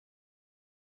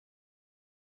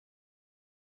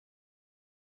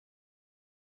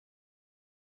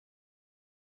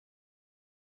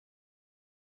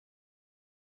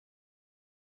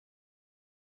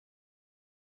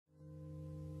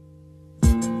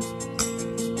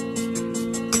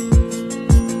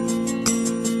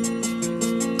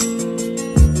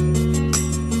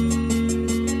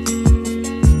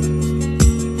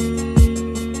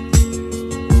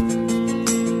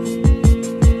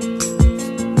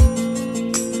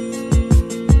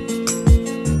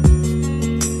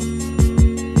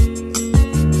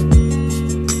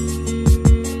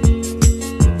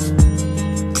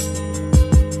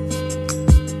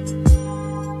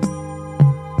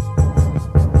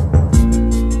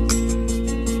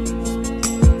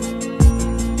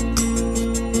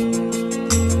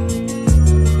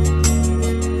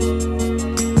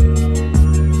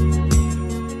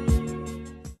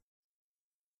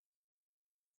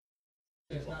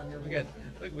We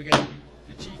got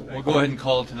the chief. We'll go ahead and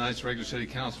call tonight's regular city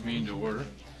council meeting to order.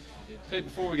 Hey,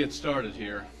 before we get started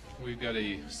here, we've got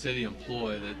a city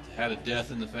employee that had a death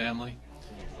in the family.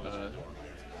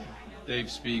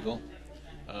 Dave Spiegel.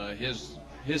 His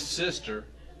sister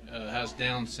has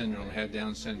Down syndrome. Had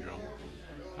Down syndrome.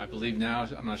 I believe now,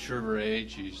 I'm not sure of her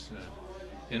age. She's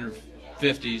in her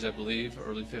 50s, I believe,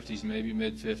 early 50s, maybe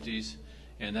mid 50s,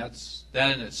 and that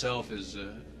in itself is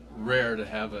rare to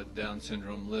have a Down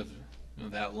syndrome live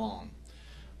that long.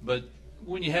 But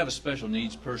when you have a special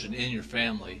needs person in your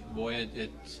family, boy,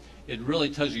 it really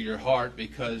tugs at your heart,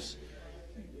 because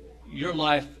your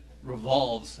life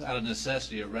revolves out of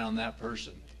necessity around that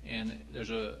person, and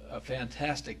there's a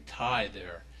fantastic tie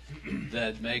there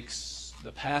that makes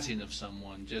the passing of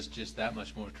someone just that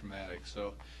much more traumatic.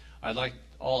 So I'd like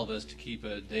all of us to keep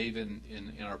Dave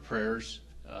in our prayers.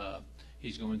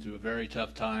 He's going through a very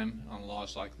tough time on a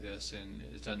loss like this, and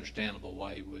it's understandable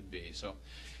why he would be. So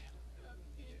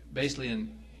basically,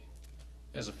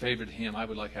 as a favor to him, I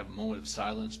would like to have a moment of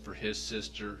silence for his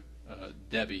sister,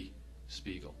 Debbie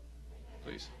Spiegel,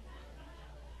 please.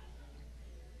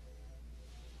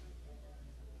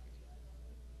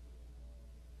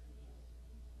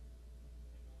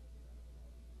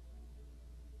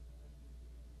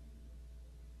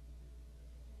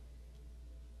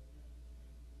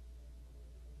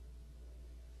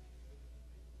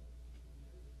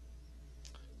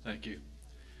 Thank you.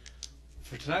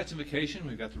 For tonight's invocation,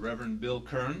 we've got the Reverend Bill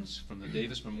Kearns from the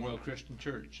Davis Memorial Christian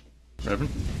Church.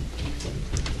 Reverend.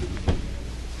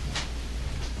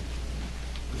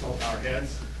 Let's all bow our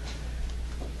heads.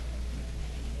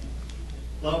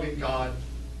 Loving God,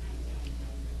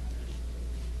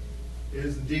 it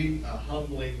is indeed a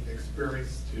humbling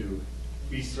experience to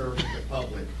be serving the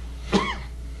public.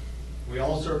 We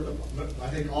all serve I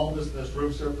think all of us in this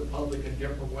room serve the public in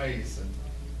different ways, and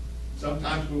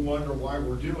sometimes we wonder why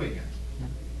we're doing it.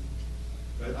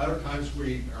 But other times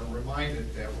we are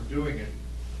reminded that we're doing it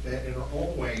that in our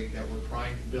own way, that we're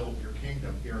trying to build your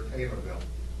kingdom here at Taylorville.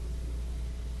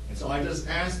 And so I just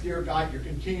ask, dear God, your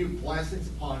continued blessings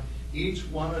upon each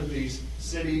one of these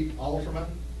city aldermen.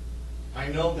 I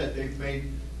know that they've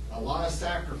made a lot of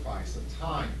sacrifice of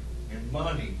time and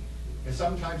money and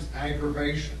sometimes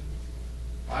aggravation.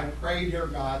 I pray, dear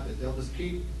God, that they'll just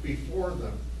keep before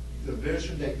them the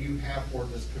vision that you have for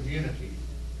this community,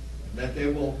 and that they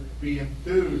will be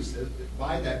enthused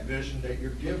by that vision that you're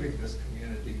giving this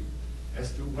community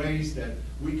as to ways that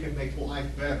we can make life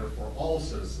better for all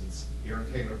citizens here in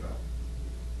Taylorville.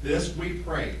 This we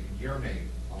pray in your name.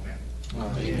 Amen.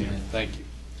 Amen. Thank you.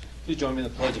 Please join me in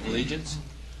the Pledge of Allegiance.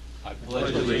 I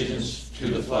pledge allegiance to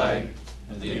the flag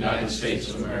of the United States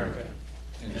of America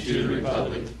and to the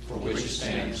republic for which it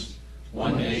stands,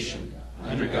 one nation,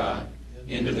 under God,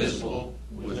 indivisible,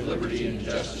 with liberty and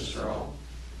justice for all.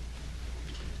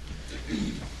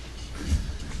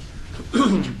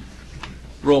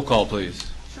 Roll call, please.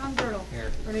 Sean Bertle.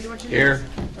 Here. Bernie Dorchenez. Here.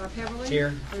 Rob Heatherly.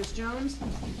 Here. Bruce Jones.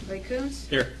 Ray Kuntz.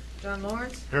 Here. John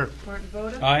Lawrence. Here. Martin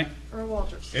Voda. Aye. Earl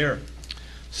Walters. Here.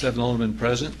 7 aldermen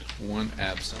present, 1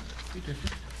 absent.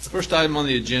 The first item on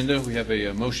the agenda, we have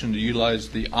a motion to utilize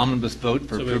the omnibus vote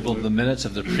for approval of the minutes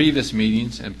of the previous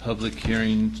meetings and public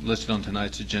hearings listed on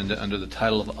tonight's agenda under the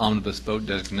title of omnibus vote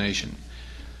designation.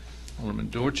 Alderman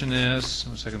Dorchenez,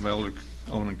 second by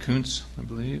Alderman Kuntz, I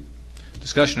believe.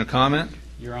 Discussion or comment?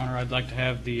 Your Honor, I'd like to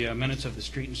have the minutes of the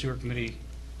Street and Sewer Committee,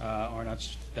 or not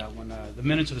that one, the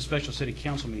minutes of the Special City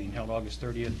Council meeting held August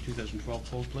 30th,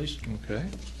 2012, pulled, please. Okay.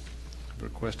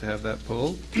 Request to have that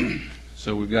pulled.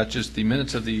 So we've got just the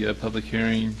minutes of the public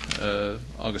hearing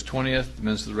August 20th, the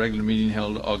minutes of the regular meeting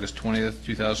held August 20th,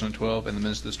 2012, and the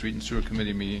minutes of the Street and Sewer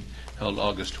Committee meeting held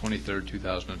August 23rd,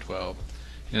 2012.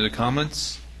 Any other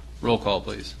comments? Roll call,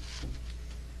 please.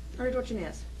 Bernie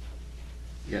Dorchenez.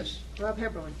 Yes. Rob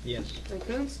Heatherly. Yes. Ray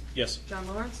Kuntz. Yes. John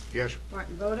Lawrence. Yes.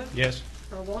 Martin Voda. Yes.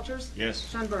 Earl Walters. Yes.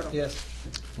 Sean Bertle. Yes.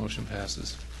 Motion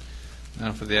passes.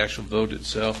 Now for the actual vote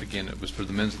itself. Again, it was for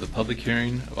the minutes of the public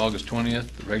hearing of August 20th,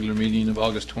 the regular meeting of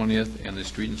August 20th, and the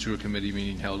Street and Sewer Committee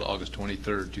meeting held August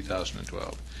 23rd,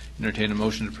 2012. Entertain a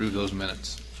motion to approve those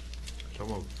minutes. So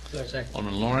moved. Second.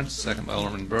 Alderman Lawrence, second by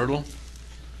Alderman Bertle.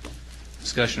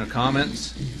 Discussion or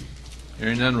comments?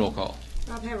 Hearing none, roll call.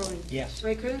 Rob Heatherly. Yes.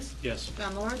 Ray Kuntz. Yes.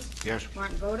 John Lawrence. Yes.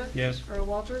 Martin Voda. Yes. Earl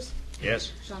Walters.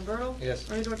 Yes. Sean Bertle. Yes.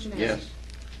 Bernie Dorchenez. Yes.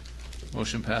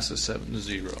 Motion passes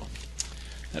 7-0.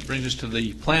 That brings us to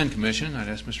the Plan Commission. I'd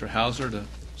ask Mr. Hauser to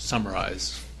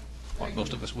summarize what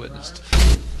most of us witnessed.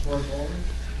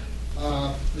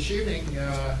 This evening,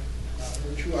 there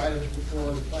were two items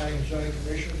before the Planning and Zoning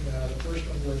Commission. The first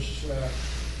one was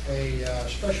a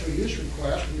special use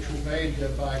request, which was made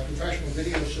by Professional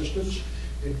Video Systems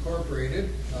Incorporated,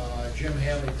 Jim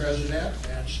Hanley, president,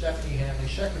 and Stephanie Hanley,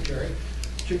 secretary,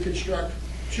 to construct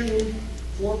 2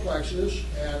 fourplexes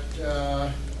at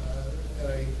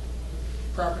a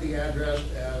property addressed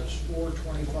as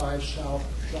 425 South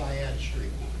Cheyenne Street.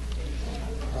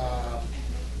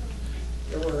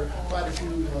 There were quite a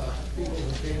few people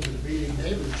who came to the meeting,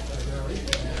 neighbors primarily,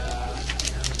 and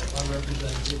one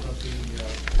representative of the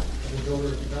builder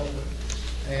of development.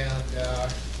 And a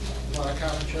lot of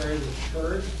commentary was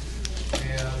heard,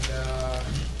 and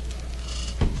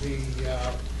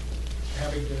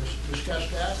having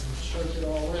discussed that and soaked it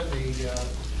all in, the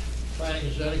Planning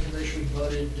and Zoning Commission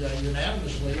voted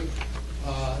unanimously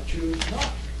to not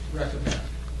recommend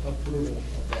approval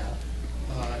of that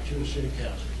to the City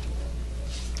Council.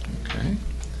 Okay.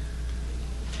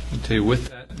 I'll tell you, with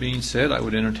that being said, I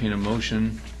would entertain a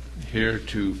motion here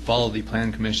to follow the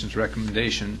Plan Commission's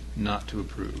recommendation not to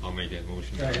approve. I'll make that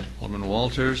motion. Alderman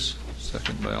Walters,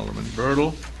 second by Alderman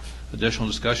Bertle. Additional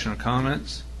discussion or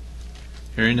comments?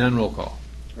 Hearing none, roll call.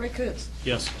 Ray Coontz.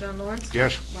 Yes. John Lawrence.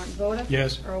 Yes. Martin Voda.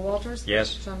 Yes. Earl Walters.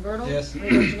 Yes. Sean Bertle. Yes. Bernie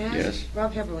Dorchenez. Yes.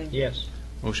 Rob Heatherling. Yes.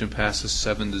 Motion passes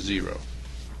 7-0.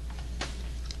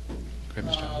 Okay,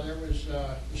 Mr. Allen. There was,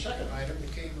 the second item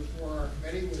that came before our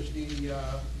committee was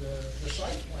the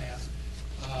site plan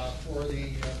for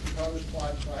the proposed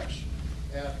quadplex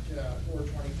at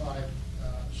 425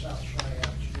 South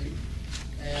Cheyenne Street.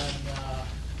 And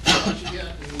once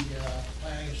again, the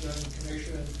Planning and Zoning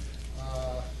Commission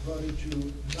voted to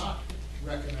not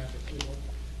recommend approval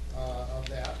of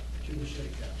that to the City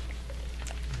Council.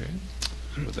 Okay.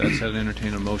 With that said,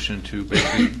 entertain a motion to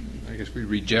basically, I guess we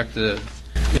reject the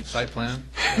site plan.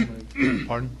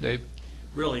 Pardon, Dave?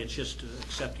 Really, it's just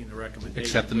accepting the recommendation.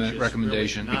 Accept the which is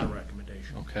recommendation. really not a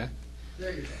recommendation. Okay.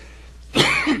 There you go.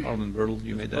 Alderman Bertle,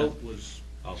 you made The that. vote was,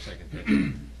 I'll second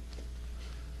that.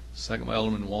 Second by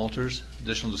Alderman Walters.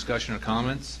 Additional discussion or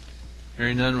comments?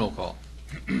 Hearing none, roll call.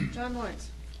 John Lawrence.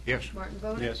 Yes. Martin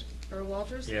Voda. Yes. Earl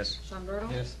Walters. Yes. Sean Bertle.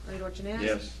 Yes. Bernie Dorchenez.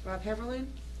 Yes. Rob Heatherling.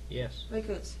 Yes. Ray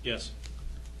Coontz. Yes.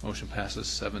 Motion passes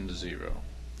 7-0.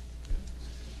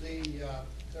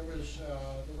 There were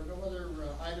no other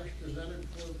items presented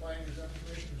before the Planning and Zoning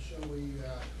Commission, so we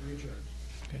adjourned.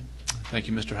 Okay. Thank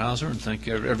you, Mr. Hauser, and thank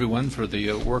you, everyone for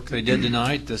the work they did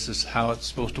tonight. This is how it's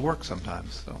supposed to work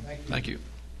sometimes, so thank you.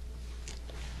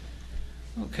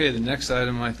 Okay, the next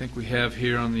item I think we have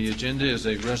here on the agenda is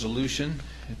a resolution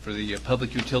for the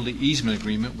public utility easement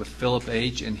agreement with Philip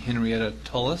H. and Henrietta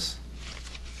Tullis.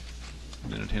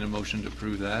 I'll entertain a motion to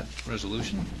approve that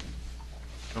resolution.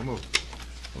 So moved.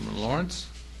 Alderman Lawrence,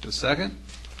 get a second?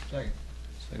 Second.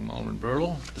 Second by Alderman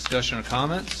Bertle. Discussion or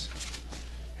comments?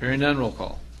 Hearing none, roll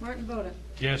call. Martin Voda.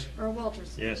 Yes. Earl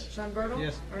Walters. Yes. Sean Bertle.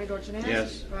 Yes. Bernie Dorchenez.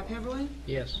 Yes. Rob Heatherling.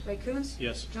 Yes. Ray Coontz.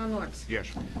 Yes. John Lawrence. Yes.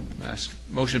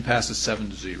 Motion passes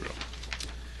 7-0.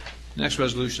 Next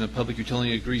resolution, a public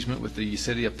utility agreement with the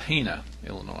city of Pana,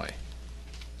 Illinois.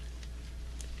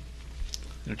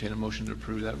 Entertain a motion to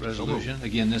approve that resolution.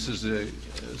 Again, this is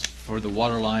for the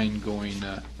water line going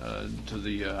to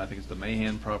the, I think it's the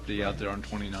Mahan property out there on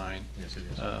 29. Yes, it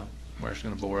is. Where it's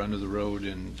going to bore under the road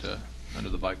and under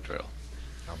the bike trail.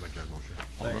 I'll make that motion.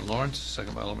 Alderman Lawrence,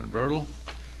 second by Alderman Bertle.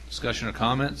 Discussion or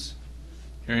comments?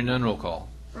 Hearing none, roll call.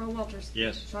 Earl Walters.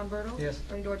 Yes. Sean Bertle. Yes.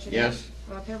 Bernie Dorchenez. Yes.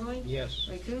 Rob Heatherling. Yes.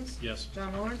 Ray Coontz. Yes.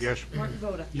 John Lawrence. Yes. Martin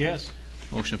Voda. Yes.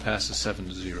 Motion passes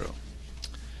 7-0.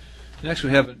 Next,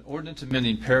 we have an ordinance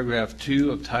amending paragraph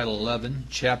 2 of Title 11,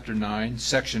 Chapter 9,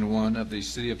 Section 1 of the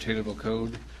City of Taylorville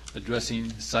Code addressing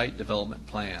site development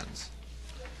plans.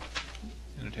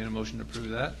 Entertain a motion to approve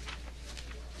that.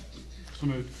 So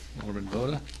moved. Alderman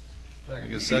Voda. I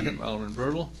get a second by Alderman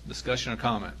Bertle. Discussion or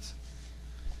comments?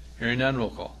 Hearing none, roll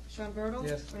call. Sean Bertle.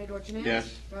 Yes. Bernie Dorchenez.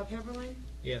 Yes. Rob Heatherling.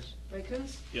 Yes. Ray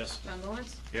Coontz. Yes. John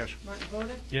Lawrence. Yes. Martin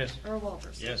Voda. Yes. Earl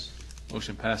Walters. Yes.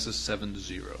 Motion passes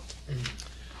 7-0.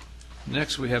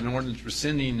 Next, we have an ordinance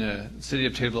rescinding City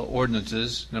of Taylorville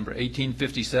ordinances number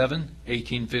 1857,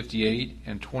 1858,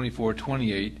 and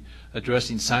 2428,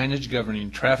 addressing signage governing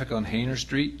traffic on Hayner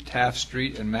Street, Taft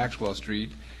Street, and Maxwell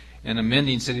Street, and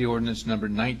amending City Ordinance number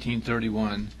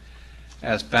 1931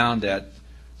 as found at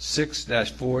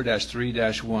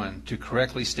 6-4-3-1 to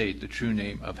correctly state the true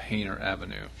name of Hayner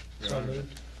Avenue. So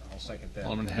moved. I'll second that.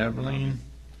 Alderman Heberlein,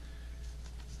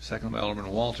 second by Alderman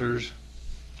Walters.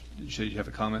 Should you have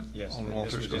a comment? Yes, Alderman this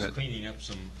Walters, was go just ahead. cleaning up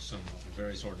some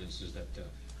various ordinances that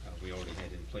we already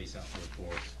had in place out there for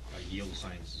yield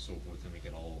signs and so forth, and make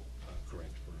it all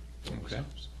correct for Okay.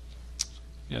 ourselves.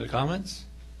 Any other comments?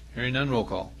 Hearing none, roll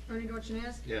call. Bernie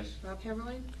Dorchenez. Yes. Rob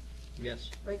Heatherling.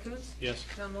 Yes. Ray Coontz? Yes.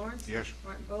 John Lawrence? Yes.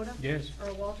 Martin Voda? Yes.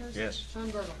 Earl Walters? Yes. Sean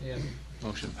Bertle? Yes.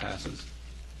 Motion passes.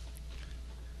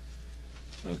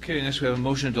 Okay, next we have a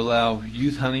motion to allow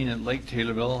youth hunting at Lake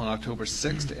Taylorville on October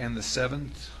 6th and the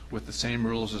 7th with the same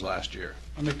rules as last year.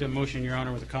 I'll make that motion, Your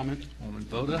Honor, with a comment. Alderman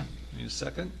Voda, need a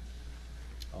second?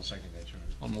 I'll second that, Your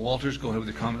Alderman Walters, go ahead with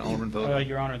your comment. Alderman Voda.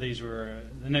 Your Honor, these were,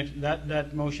 the next,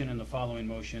 that motion and the following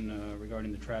motion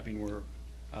regarding the trapping were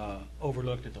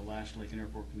overlooked at the last Lake and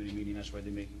Airport Committee meeting. That's why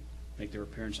they make their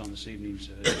appearance on this evening's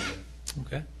agenda.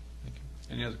 Okay. Thank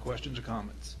you. Any other questions or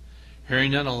comments?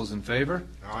 Hearing none, all those in favor?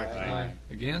 Honor. Aye.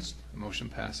 Against? The motion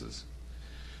passes.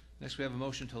 Next, we have a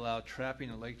motion to allow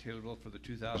trapping at Lake Taylorville for the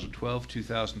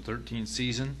 2012-2013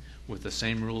 season with the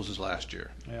same rules as last year.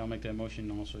 Yeah, I'll make that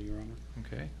motion also, Your Honor.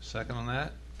 Okay, second on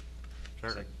that?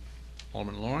 Second.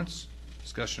 Alderman Lawrence,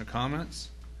 discussion or comments?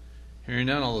 Hearing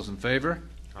none, all those in favor?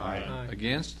 Aye.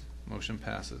 Against? Motion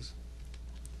passes.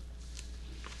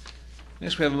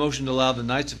 Next, we have a motion to allow the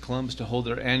Knights of Columbus to hold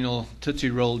their annual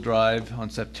Tootsie Roll Drive on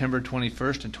September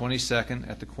 21st and 22nd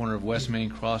at the corner of West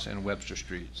Main Cross and Webster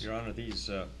Streets. Your Honor,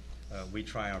 these, we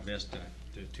try our best to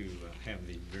have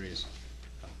the various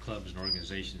clubs and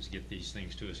organizations get these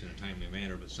things to us in a timely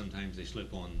manner, but sometimes they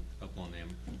slip up on them.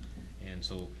 And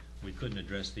so we couldn't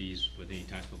address these with any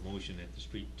type of motion at the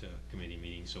street committee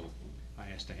meeting, so I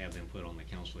asked to have them put on the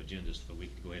council agenda so that we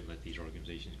could go ahead and let these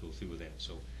organizations go through with that.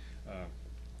 So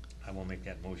I will make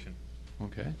that motion.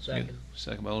 Okay. Second.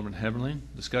 Second by Alderman Heberlin.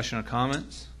 Discussion or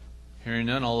comments? Hearing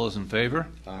none, all those in favor?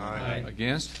 Aye.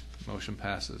 Against? Motion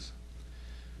passes.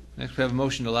 Next, we have a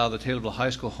motion to allow the Taylorville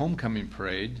High School Homecoming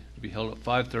Parade to be held at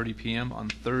 5:30 p.m. on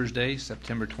Thursday,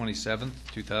 September 27th,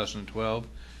 2012,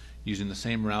 using the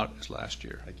same route as last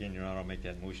year. Again, Your Honor, I'll make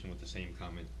that motion with the same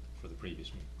comment for the previous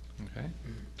one. Okay.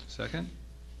 Second?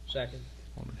 Second.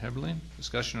 Alderman Heberlin.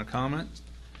 Discussion or comments?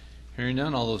 Hearing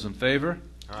none, all those in favor?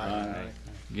 Aye.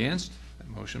 Against? That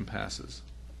motion passes.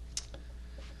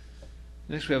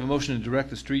 Next, we have a motion to direct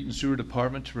the Street and Sewer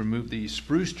Department to remove the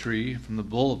spruce tree from the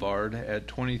boulevard at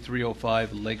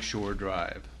 2305 Lakeshore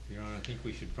Drive. Your Honor, I think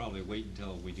we should probably wait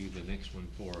until we do the next one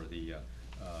for the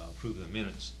approve the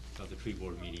minutes of the tree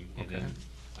board meeting, and Okay. then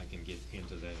I can get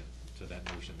into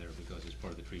that motion there because it's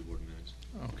part of the tree board minutes.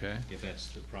 Okay. If that's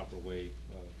the proper way,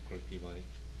 Clerk Peabody.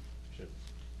 Should-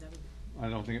 I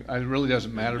don't think, it really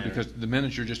doesn't matter Doesn't matter. because the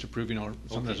minutes you're just approving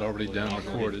something that's Okay. already Well, done, then I'll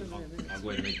go recorded. ahead- I'll go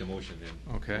ahead and make the motion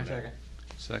then. Okay. Second.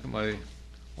 Second by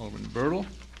Alderman Bertle.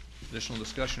 Additional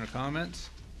discussion or comments?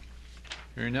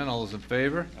 Hearing none, all those in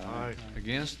favor? Aye.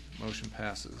 Against? Motion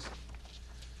passes.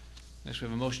 Next, we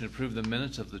have a motion to approve the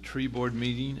minutes of the tree board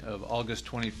meeting of August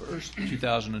 21st,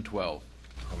 2012.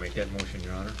 I'll make that motion,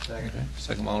 Your Honor. Okay.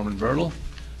 Second by Alderman Bertle.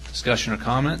 Discussion or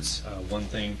comments? One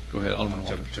thing. Go ahead, Alderman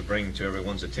Walters. To bring to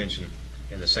everyone's attention,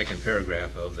 in the second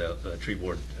paragraph of the tree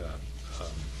board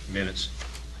minutes,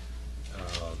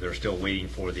 they're still waiting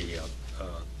for the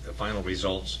final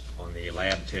results on the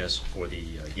lab test for the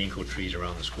ginkgo trees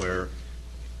around the square.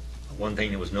 One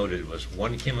thing that was noted was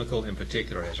one chemical in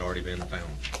particular has already been found.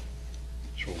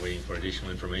 So we're waiting for additional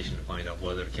information to find out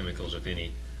whether chemicals, if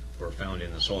any, were found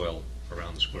in the soil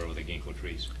around the square with the ginkgo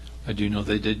trees. I do know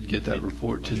they did get that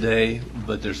report today,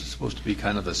 but there's supposed to be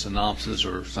kind of a synopsis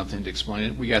or something to explain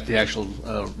it. We got the actual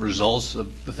results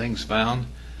of the things found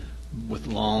with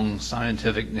long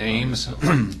scientific names.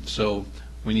 So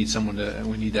we need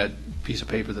we need that piece of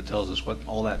paper that tells us what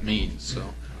all that means. So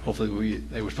hopefully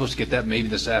they were supposed to get that maybe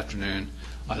this afternoon.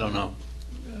 I don't know.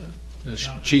 The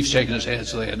chief's shaking his head,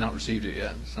 so they had not received it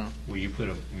yet. So Will you put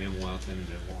a memo out then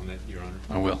on that, Your Honor?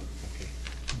 I will.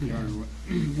 Your Honor,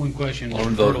 one question,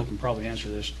 Alderman Bertle Voda. can probably answer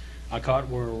this. I caught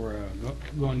we're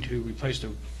going to replace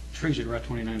the trees at Route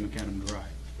 29 Macadam Drive.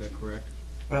 Is that correct?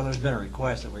 Well, there's been a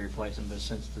request that we replace them, but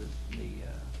since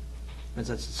since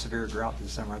it's a severe drought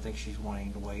this summer, I think she's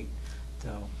wanting to wait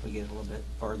till we get a little bit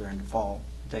further into fall,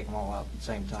 take them all out at the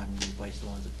same time and replace the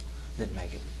ones that didn't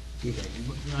make it. Okay.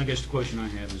 I guess the question I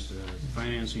have is the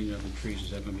financing of the trees,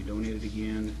 is that going to be donated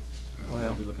again? Or what are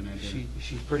Well, we looking at here?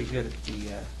 she's pretty good at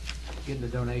getting the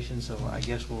donations, so I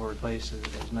guess we'll replace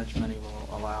as much money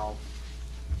we'll allow,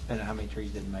 depending on how many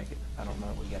trees didn't make it. I don't know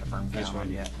if we got a firm That's count on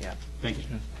fine. it yet. Yeah. Thank you.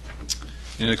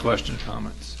 Any other questions or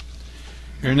comments?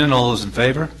 Hearing none, all those in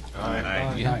favor?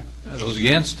 Aye. Those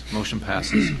against? Motion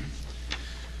passes.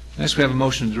 Next, we have a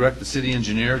motion to direct the city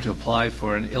engineer to apply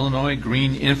for an Illinois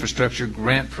Green Infrastructure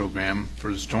Grant Program for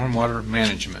stormwater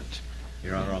management.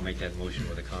 Your Honor, I'll make that motion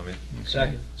with a comment.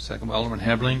 Second. Second by Alderman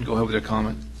Heberlin. Go ahead with your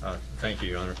comment. Thank you,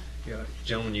 Your Honor.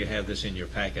 Gentlemen, you have this in your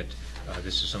packet.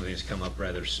 This is something that's come up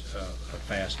rather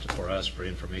fast for us for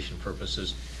information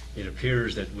purposes. It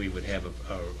appears that we would have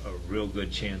a real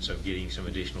good chance of getting some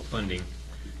additional funding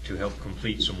to help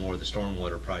complete some more of the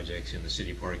stormwater projects in the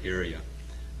city park area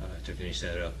to finish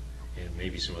that up, and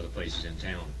maybe some other places in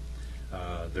town.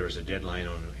 There's a deadline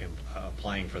on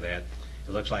applying for that.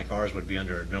 It looks like ours would be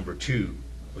under number 2,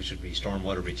 which would be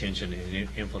stormwater retention and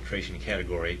infiltration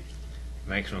category.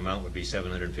 Maximum amount would be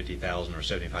 $750,000 or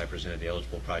 75% of the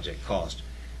eligible project cost.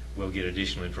 We'll get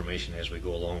additional information as we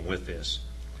go along with this,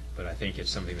 but I think it's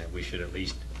something that we should at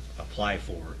least apply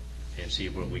for and see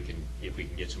if we can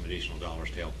get some additional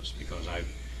dollars to help us, because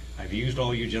I've used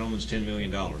all you gentlemen's $10 million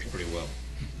pretty well.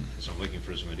 So I'm looking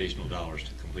for some additional dollars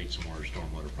to complete some more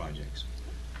stormwater projects.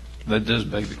 That does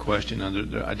beg the question.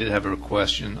 I did have a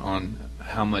question on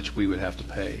how much we would have to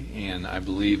pay, and I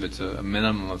believe it's a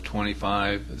minimum of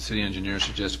 25. The city engineer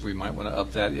suggests we might want to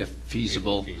up that if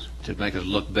feasible, to make us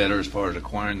look better as far as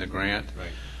acquiring the grant. Right.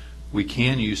 We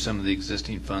can use some of the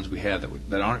existing funds we have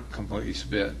that aren't completely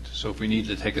spent. So if we need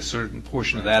to take a certain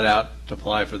portion of that out to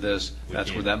apply for this,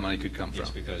 that's where that money could come from. Yes,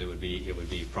 because it would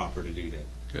be proper to do that.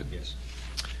 Good. Yes.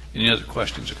 Any other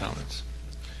questions or comments?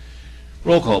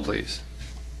 Roll call, please.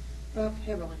 Rob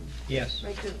Heatherling. Yes.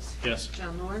 Ray Coontz. Yes.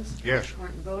 John Lawrence. Yes.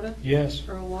 Martin Voda. Yes.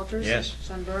 Earl Walters. Yes.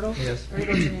 Sean Bertle. Yes. Bernie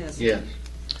Dorchenez. Yes.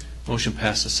 Motion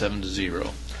passes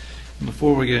 7-0.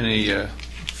 Before we get any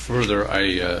further,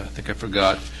 I think I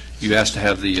forgot, you asked to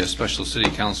have the special city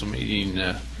council meeting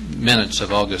minutes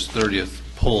of August 30th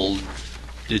pulled.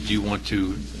 Did you want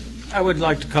to? I would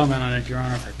like to comment on it, Your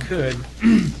Honor, if I could.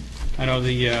 I know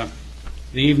the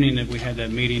evening that we had that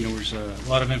meeting, there was a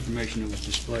lot of information that was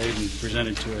displayed and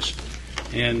presented to us,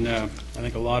 and I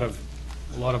think a lot of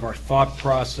our thought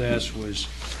process was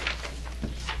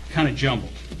kind of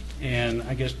jumbled. And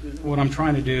I guess what I'm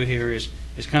trying to do here is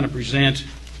kind of present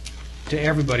to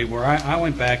everybody where I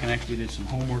went back and actually did some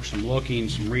homework, some looking,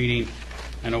 some reading.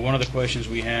 I know one of the questions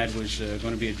we had was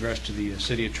going to be addressed to the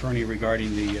city attorney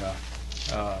regarding the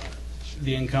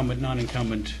incumbent,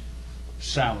 non-incumbent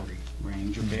salary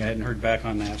range. Okay, I hadn't heard back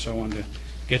on that, so I wanted to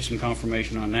get some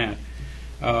confirmation on that.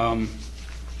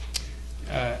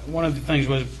 One of the things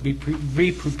was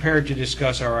be prepared to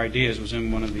discuss our ideas was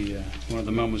in one of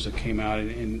the memos that came out,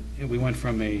 and we went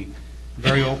from a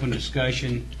very open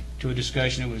discussion to a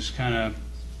discussion that was kind of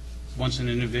once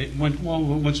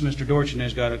Mr.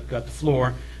 Dorchenez got the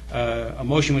floor, a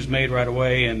motion was made right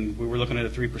away, and we were looking at a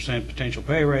 3% potential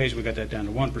pay raise. We got that down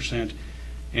to 1%,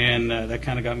 and that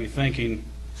kind of got me thinking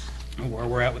where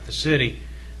we're at with the city.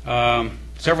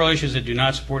 Several issues that do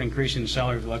not support increasing the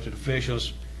salary of elected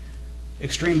officials.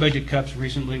 Extreme budget cuts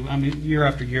recently. I mean, year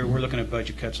after year, we're looking at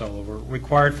budget cuts all over.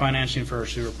 Required financing for our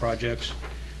sewer projects.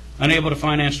 Unable to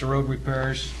finance the road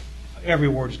repairs. Every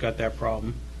ward's got that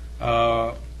problem.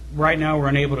 Right now, we're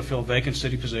unable to fill vacant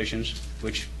city positions,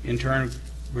 which in turn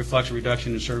reflects a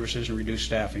reduction in services and reduced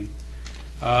staffing.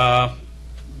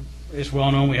 It's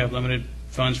well known we have limited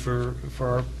funds for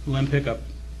our limb pickup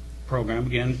program.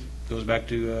 Again, goes back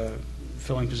to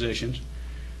filling positions.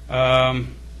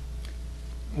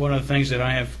 One of the things that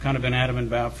I have kind of been adamant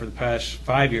about for the past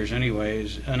 5 years anyway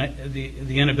is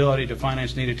the inability to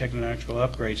finance needed technological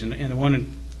upgrades. And the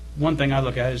one thing I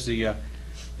look at is the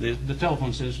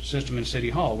telephone system in City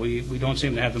Hall. We don't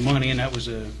seem to have the money, and that was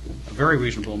a very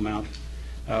reasonable amount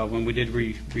when we did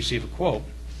receive a quote.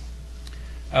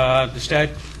 By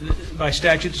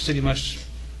statute, the city must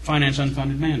finance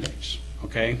unfunded mandates.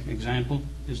 Okay, example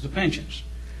is the pensions.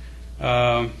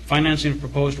 Financing a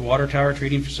proposed water tower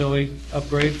treating facility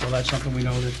upgrade, well, that's something we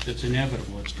know that's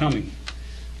inevitable. It's coming.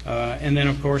 And then,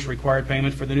 of course, required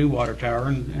payment for the new water tower,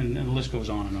 and the list goes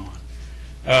on and on.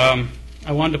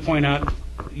 I wanted to point out,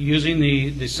 using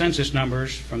the census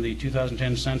numbers from the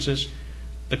 2010 census,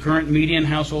 the current median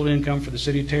household income for the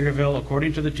city of Taylorville,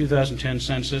 according to the 2010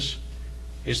 census,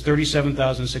 is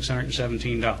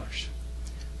 $37,617.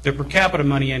 The per capita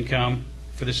money income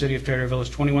for the city of Taylorville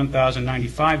is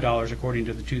 $21,095, according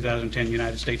to the 2010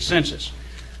 United States Census.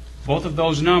 Both of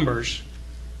those numbers,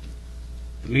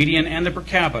 the median and the per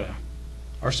capita,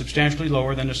 are substantially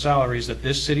lower than the salaries that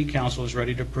this city council is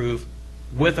ready to approve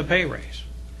with a pay raise.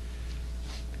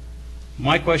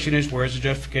 My question is, where's the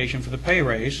justification for the pay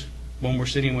raise when we're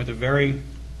sitting with a very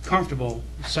comfortable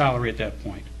salary at that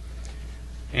point?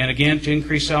 And again, to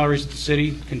increase salaries that the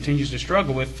city continues to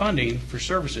struggle with funding for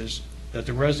services that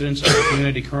the residents of the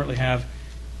community currently have,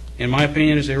 in my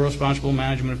opinion, is irresponsible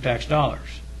management of tax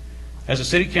dollars. As a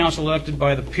city council elected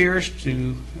by the peers,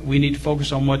 we need to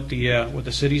focus on what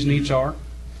the city's needs are,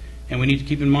 and we need to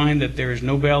keep in mind that there is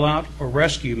no bailout or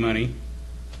rescue money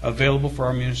available for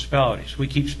our municipalities. We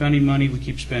keep spending money, we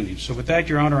keep spending. So with that,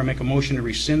 Your Honor, I make a motion to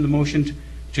rescind the motion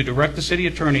to direct the city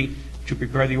attorney to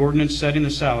prepare the ordinance setting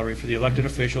the salary for the elected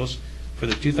officials for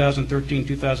the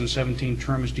 2013-2017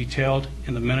 term as detailed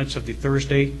in the minutes of the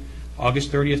Thursday,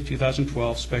 August 30th,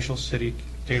 2012 special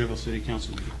Taylorville City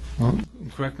Council meeting. Well,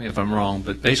 correct me if I'm wrong,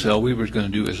 but basically all we were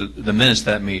going to do is the minutes of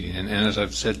that meeting. And as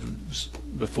I've said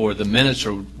before, the minutes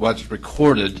are what's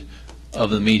recorded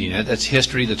of the meeting. That's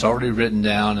history that's already written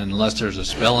down, and unless there's a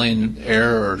spelling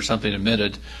error or something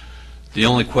omitted, the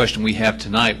only question we have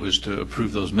tonight was to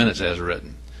approve those minutes as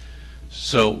written.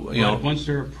 So, you know, But once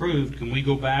they're approved, can we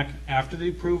go back after the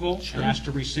approval and ask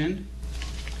to rescind?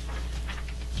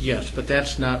 Yes, but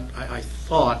that's not, I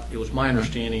thought, it was my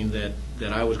understanding that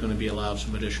I was going to be allowed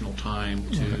some additional time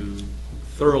to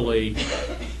thoroughly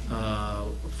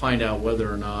find out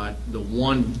whether or not the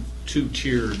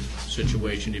two-tiered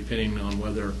situation, depending on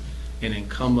whether an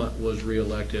incumbent was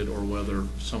reelected or whether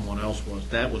someone else was.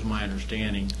 That was my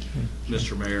understanding,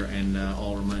 Mr. Mayor and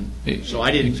Alderman. So I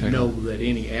didn't know that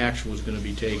any action was going to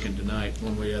be taken tonight,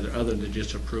 one way or the other than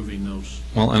just approving those.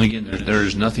 well, and again, there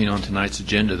is nothing on tonight's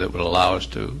agenda that would allow us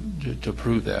to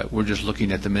approve that. We're just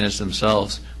looking at the minutes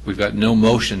themselves. We've got no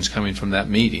motions coming from that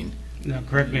meeting. Now,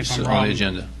 correct me if I'm on wrong, the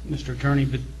agenda. Mr. Attorney,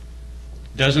 but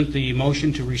doesn't the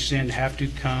motion to rescind have to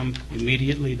come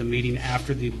immediately, the meeting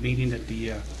after the meeting that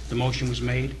the motion was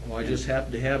made? Well, I just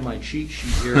happen to have my cheat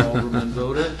sheet here, Alderman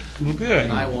Voda. Well, good.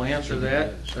 And I will answer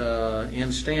that in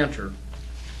stanter.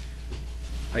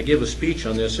 I give a speech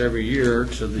on this every year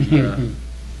to the,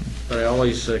 but I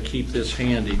always keep this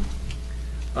handy.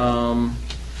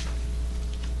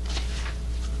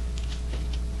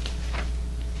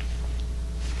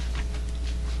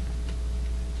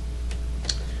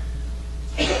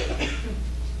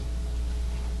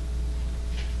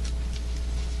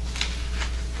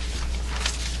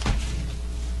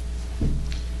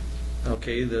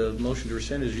 Okay, the motion to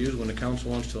rescind is used when the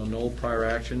council wants to annul prior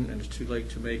action and it's too late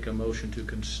to make a motion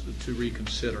to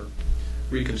reconsider.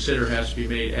 Reconsider has to be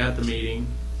made at the meeting,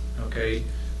 okay?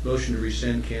 Motion to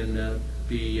rescind can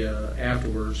be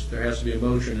afterwards. There has to be a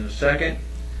motion and a second.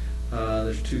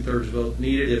 There's a 2/3 vote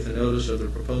needed if the notice of the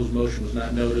proposed motion was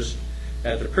not noticed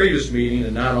at the previous meeting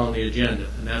and not on the agenda.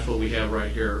 And that's what we have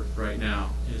right here, right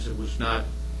now, is it was not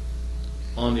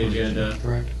on the agenda.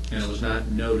 Correct. And it was not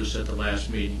noticed at the last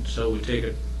meeting. So we take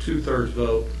a 2/3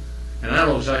 vote, and I don't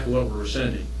know exactly what we're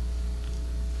rescinding.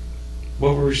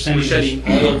 What we're rescinding is...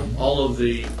 Rescinding all of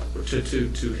the,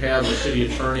 to have the city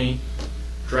attorney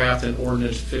draft an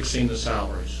ordinance fixing the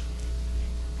salaries.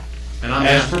 And I'm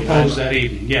As asking, proposed that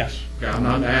evening, yes. Yeah, I'm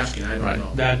not asking, I don't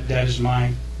know. That is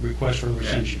my request for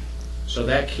rescission. So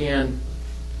that can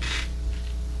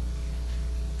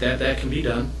be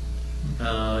done.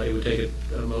 It would take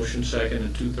a motion second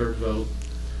and 2/3 vote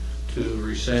to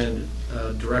rescind,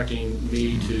 directing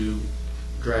me to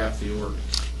draft the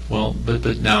ordinance. Well,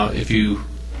 but now if you,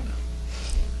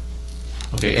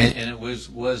 okay, and it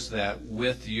was that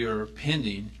with your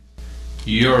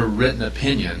written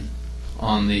opinion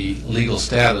on the legal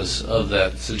status of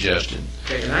that suggestion.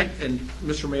 Okay, and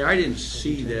Mr. Mayor, I didn't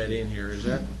see that in here.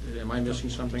 Am I missing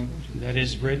something? That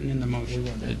is written in the motion.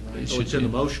 Oh, it's in the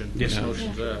motion? Yes, The sir.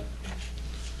 motion's up.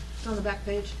 It's on the back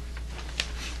page.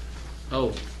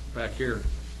 Oh, back here.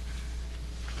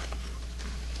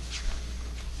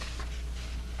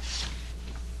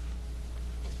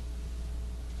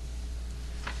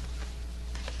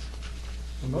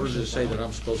 Where does it say that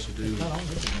I'm supposed to do?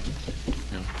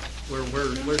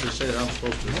 Where does it say that I'm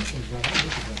supposed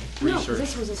to No, research?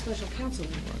 this was a special council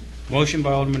meeting. Motion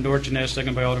by Alderman Dorchenez,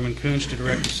 second by Alderman Coons, to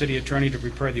direct the city attorney to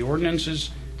prepare the ordinances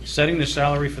setting the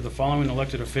salary for the following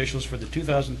elected officials for the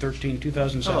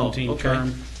 2013-2017 Oh, okay.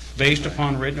 term based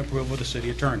upon written approval of the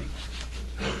city attorney.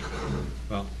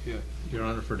 Well, Your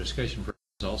Honor, for discussion purposes,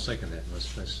 I'll second that. Let's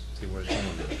see where it's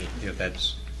going. If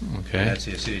that's Okay. the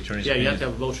city attorney's Yeah, you have opinion. to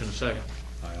have a motion in a second.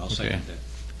 All right, I'll Okay. second that.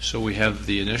 So we have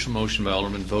the initial motion by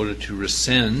Alderman Voda to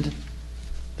rescind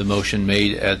the motion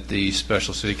made at the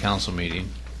special city council meeting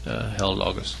held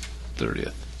August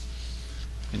 30th.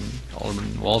 And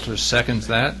Alderman Walters seconds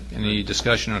that. Any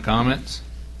discussion or comments?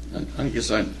 I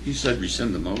guess you said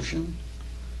rescind the motion?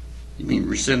 You mean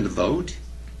rescind the vote?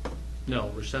 No,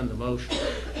 rescind the motion.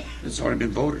 It's already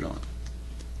been voted on.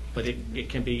 But it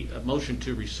can be, a motion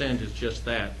to rescind is just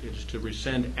that. It is to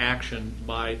rescind action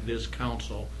by this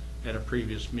council at a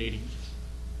previous meeting.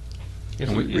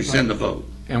 And we- Rescind the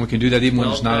vote. And we can do that even when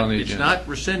it's not on the It's agenda. not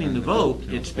rescinding the vote,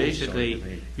 it's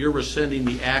basically, you're rescinding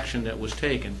the action that was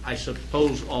taken. I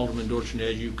suppose, Alderman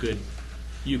Dorchenez, you could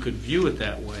view it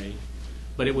that way,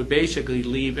 but it would basically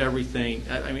leave everything,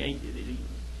 I mean,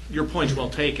 your point's well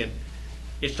taken.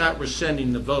 It's not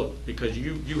rescinding the vote, because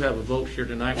you have a vote here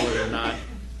tonight whether or not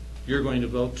you're going to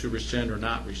vote to rescind or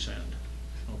not rescind,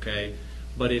 okay?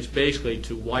 But it's basically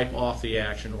to wipe off the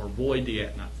action or void the,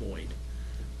 not void,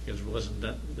 because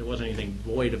there wasn't anything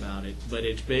void about it, but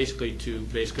it's basically to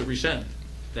rescind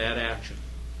that action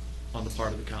on the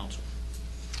part of the council.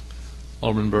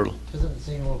 Alderman Bertle. Doesn't it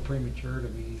seem a little premature to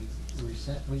be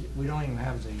resent? We don't even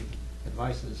have the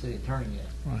advice of the city attorney yet.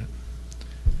 Right.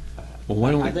 Well,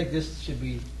 why don't we? I think this should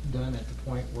be done at the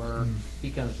point where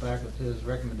he comes back with his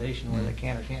recommendation whether it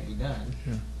can or can't be done,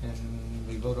 and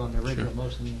we vote on the original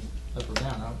motion up or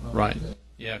down. I don't know. Right.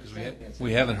 Yeah, because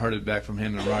we haven't heard it back from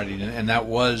him in writing, and that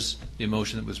was the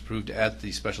motion that was approved at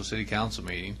the special city council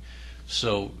meeting.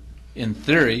 So, in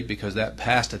theory, because that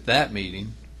passed at that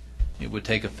meeting, it would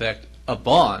take effect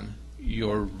upon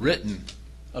your written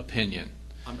opinion.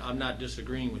 I'm not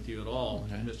disagreeing with you at all,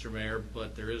 Okay. Mr. Mayor,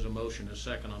 but there is a motion, a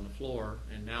second on the floor,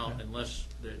 and now unless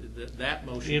that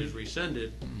motion is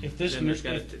rescinded, If this, then there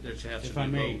has to be a if I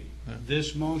may, vote.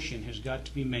 this motion has got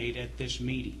to be made at this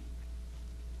meeting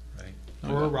Right.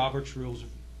 per Robert's Rules of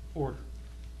Order.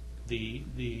 The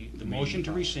motion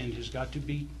to rescind has got to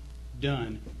be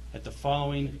done at the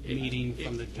following meeting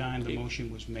from the time the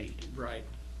motion was made. Right.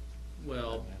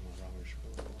 Well,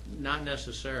 not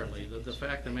necessarily. The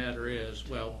fact of the matter is,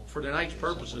 well, for tonight's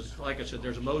purposes, like I said,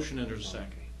 there's a motion and there's a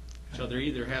second. So there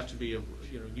either has to be you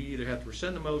either have to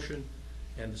rescind the motion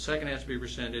and the second has to be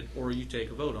rescinded, or you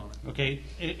take a vote on it. Okay,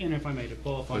 and if I may, to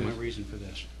qualify my reason for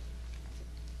this,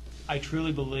 I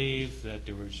truly believe that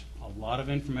there was a lot of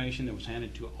information that was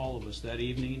handed to all of us that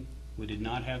evening. We did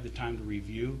not have the time to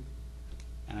review,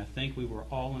 and I think we were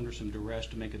all under some duress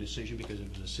to make a decision because it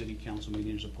was a city council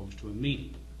meeting as opposed to a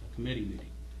meeting, a committee meeting.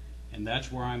 And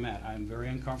that's where I'm at. I'm very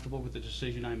uncomfortable with the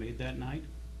decision I made that night.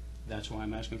 That's why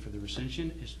I'm asking for the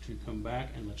rescission, is to come back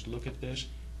and let's look at this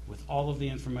with all of the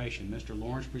information. Mr.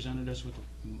 Lawrence presented us with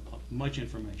much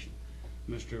information.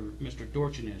 Mr.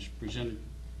 Dorchenez presented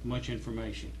much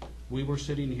information. We were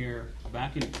sitting here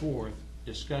back and forth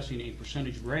discussing a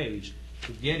percentage raise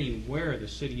to getting where the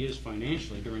city is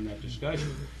financially during that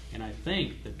discussion. And I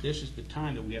think that this is the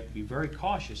time that we have to be very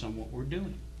cautious on what we're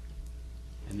doing.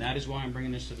 And that is why I'm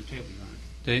bringing this to the table, Your Honor.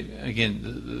 Dave,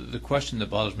 again, the question that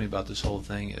bothers me about this whole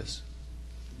thing is,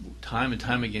 time and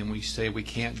time again, we say we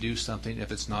can't do something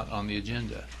if it's not on the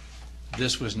agenda.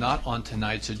 This was not on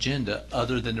tonight's agenda,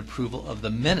 other than approval of the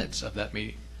minutes of that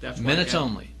meeting. Minutes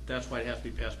only. That's why it has to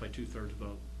be passed by 2/3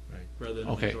 vote, Right. rather than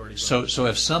a Okay, majority vote. so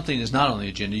if something is not on the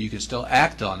agenda, you can still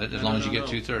act on it as No, long no, as you no, get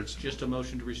no. 2/3. Just a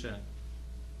motion to rescind.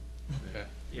 Okay.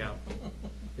 Yeah.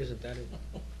 Isn't that it?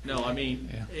 No, I mean,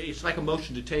 Yeah. it's like a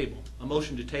motion to table. A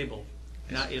motion to table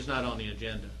is not on the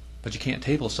agenda. But you can't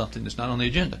table something that's not on the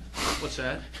agenda. What's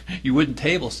that? You wouldn't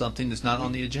table something that's not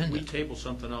on the agenda. We table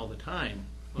something all the time.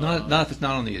 Not if it's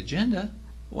not on the agenda.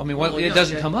 Well, I mean, Well, it yeah,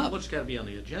 doesn't yeah, come up. What's got to be on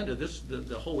the agenda?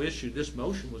 The whole issue, this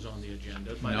motion was on the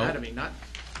agenda. By No. that, I mean,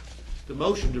 the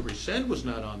motion to rescind was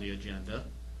not on the agenda,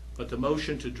 but the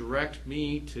motion to direct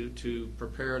me to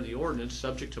prepare the ordinance,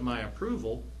 subject to my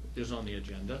approval, is on the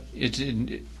agenda.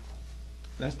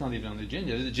 That's not even on the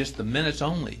agenda. It's just the minutes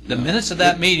only. The minutes of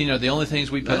that meeting are the only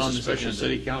things we put That's on a this special agenda.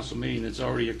 city council meeting that's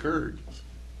already occurred.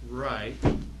 Right.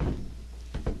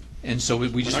 And so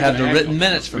we just We're not have the gonna act written on-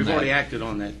 minutes from We've already that. acted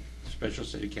on that special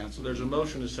city council. So there's a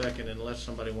motion, a second, and unless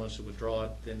somebody wants to withdraw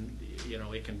it, then,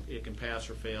 it can pass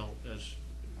or fail as,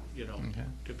 Okay.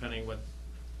 depending what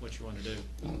you want to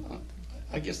do.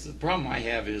 I guess the problem I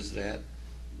have is that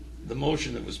the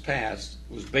motion that was passed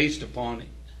was based upon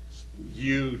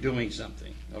you doing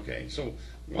something, okay? So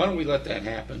why don't we let that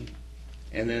happen,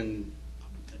 and then,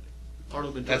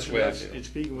 Alderman That's Dorchenez, the way I feel. in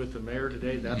speaking with the mayor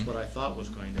today, that's what I thought was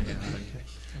going to happen.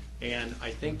 And I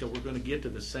think that we're going to get to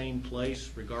the same place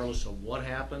regardless of what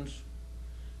happens,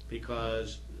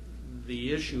 because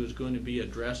the issue is going to be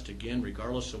addressed again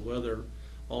regardless of whether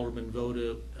Alderman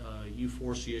Voda, you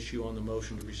force the issue on the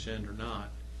motion to rescind or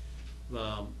not.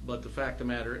 But the fact of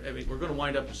the matter, I mean, we're going to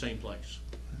wind up the same place,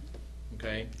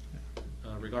 okay?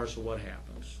 Regardless of what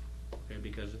happens, okay?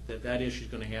 Because that issue is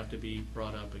going to have to be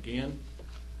brought up again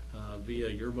via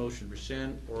your motion to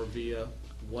rescind or via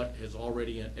what has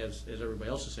already, as everybody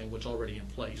else is saying, what's already in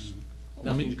place.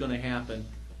 Nothing's going to happen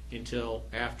until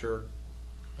after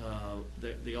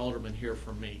the aldermen hear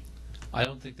from me. I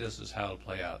don't think this is how it'll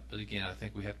play out. But again, I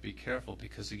think we have to be careful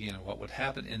because, again, what would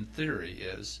happen in theory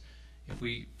is if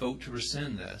we vote to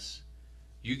rescind this,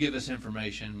 you give us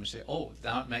information, we say, oh,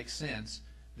 now it makes sense.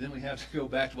 Then we have to go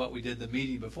back to what we did the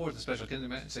meeting before, the special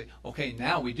committee, and say, okay,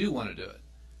 now we do want to do it.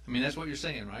 I mean, that's what you're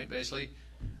saying, right? Basically,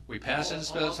 we pass it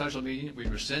at a special meeting, we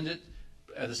rescind it,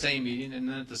 at the same meeting, and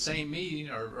then at the same meeting,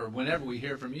 or whenever we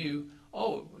hear from you,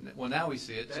 oh, well, now we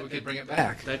see it, so we could bring it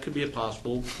back. That could be a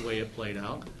possible way it played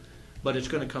out, but it's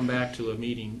going to come back to a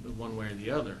meeting one way or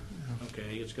the other.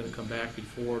 Okay, it's going to come back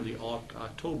before the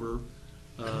October,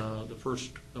 the 1st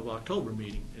of October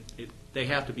meeting. They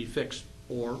have to be fixed,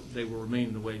 or they will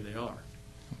remain the way they are.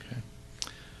 Okay.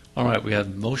 All right, we have a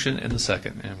motion and a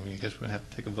second, and we guess we're going to have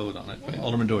to take a vote on it.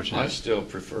 Alderman I Dorchenez. still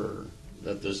prefer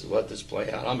that let this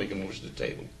play out. I'll make a motion to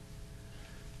table.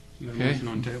 You got a Okay. motion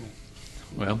on the table.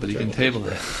 Well, but you can table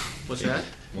it. What's that?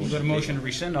 You got a motion to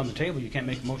rescind on the table, you can't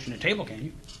make a motion to table, can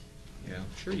you? Yeah,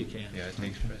 Sure you can. yeah, it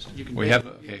takes precedent. You can We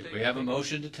table- have, we have a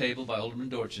motion to table by Alderman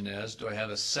Dorchenez. Do I have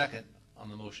a second on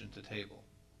the motion to table?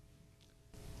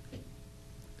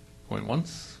 Going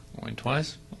once, going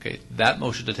twice? Okay, that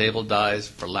motion to table dies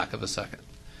for lack of a second.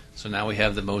 So now we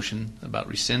have the motion about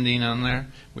rescinding on there.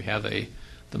 We have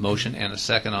the motion and a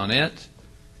second on it.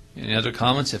 Any other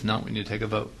comments? If not, we need to take a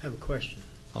vote. I have a question.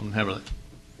 Alderman Heberle.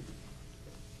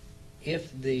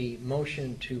 If the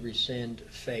motion to rescind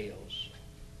fails,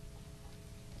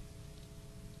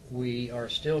 we are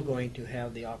still going to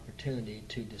have the opportunity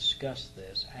to discuss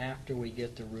this after we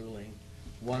get the ruling,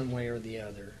 one way or the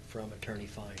other, from Attorney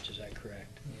Fines. Is that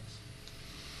correct?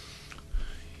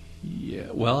 Yeah,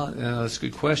 well, that's a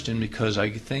good question, because I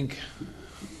think,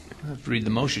 I have to read the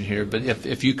motion here, but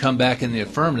if you come back in the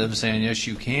affirmative saying, yes,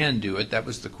 you can do it, that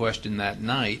was the question that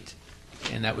night,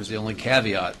 and that was the only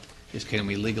caveat, is can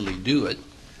we legally do it?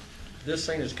 This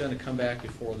thing is going to come back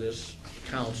before this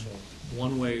council,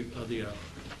 one way or the other.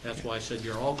 That's why I said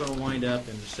you're all going to wind up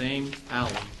in the same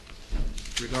alley,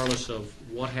 regardless of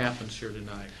what happens here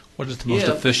tonight. What is the most If-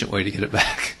 efficient way to get it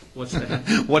back? What's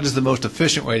that? What is the most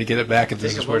efficient way to get it back if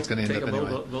this Take is a where it's vote- going to end up Take a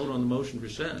anyway? vote on the motion to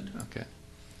rescind. Okay.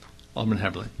 Alderman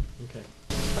Heberle.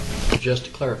 Okay. Just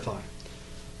to clarify,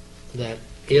 that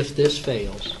if this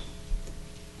fails,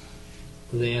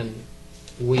 then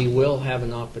we will have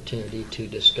an opportunity to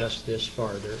discuss this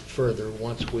further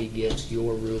once we get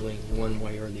your ruling one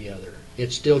way or the other.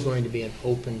 It's still going to be an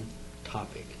open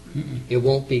topic. It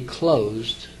won't be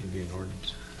closed. It'd be an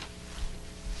ordinance.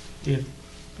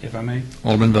 If I may?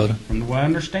 Alderman Voda. From the way I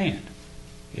understand,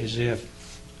 is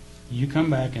if you come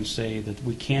back and say that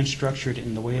we can structure it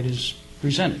in the way it is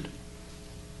presented,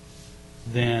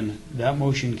 then that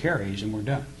motion carries and we're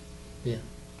done. Yeah.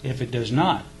 If it does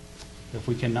not, if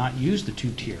we cannot use the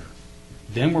two-tier,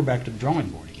 then we're back to the drawing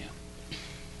board again.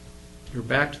 You're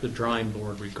back to the drawing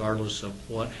board regardless of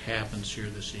what happens here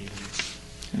this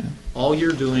evening. All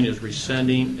you're doing is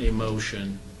rescinding a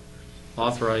motion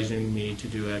authorizing me to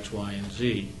do X, Y, and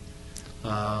Z.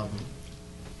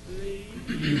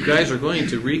 You guys are going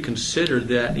to reconsider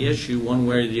that issue one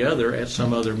way or the other at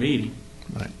some other meeting.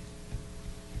 Right.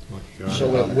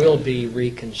 So it will be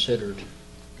reconsidered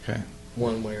Okay.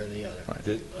 one way or the other. I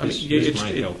mean, it's-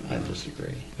 it- I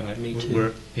disagree. Me too.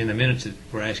 We're, in the minutes,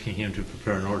 we're asking him to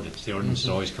prepare an ordinance. The ordinance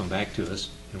always come back to us,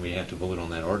 and we have to vote on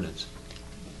that ordinance,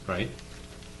 right?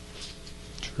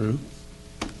 True.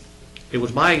 It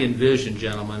was my envision,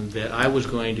 gentlemen, that I was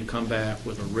going to come back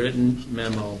with a written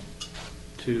memo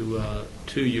to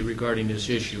you regarding this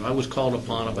issue. I was called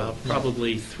upon about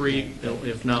probably 3,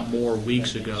 if not more,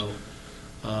 weeks ago.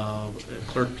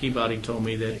 Clerk Peabody told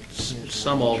me that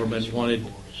some aldermen wanted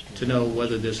to know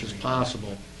whether this is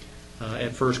possible.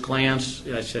 At first glance,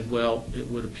 I said, well, it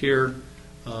would appear,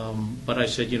 but I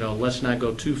said, let's not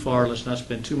go too far, let's not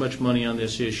spend too much money on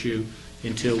this issue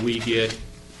until we get,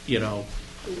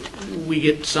 we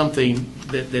get something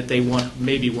that they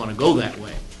maybe want to go that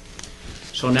way.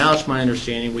 So now it's my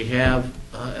understanding we have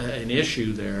an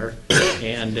issue there,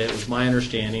 and it was my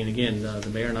understanding, again, the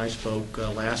mayor and I spoke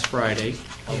last Friday,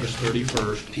 August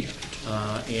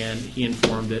 31st, and he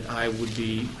informed that I would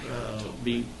be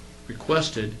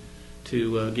requested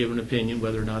to give an opinion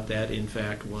whether or not that in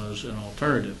fact was an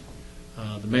alternative.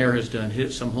 The mayor has done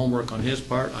some homework on his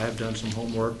part. I have done some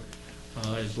homework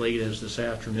as late as this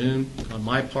afternoon on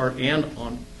my part and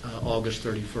on August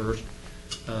 31st,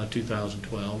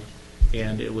 2012.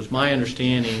 And it was my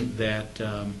understanding that,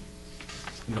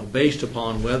 based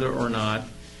upon whether or not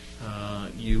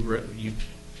you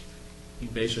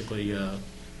basically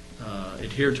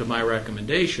adhere to my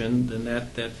recommendation, then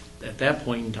at that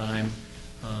point in time,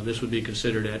 this would be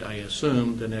considered at, I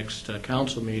assume, the next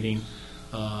council meeting,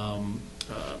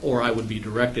 or I would be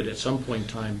directed at some point in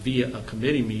time via a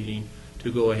committee meeting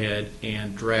to go ahead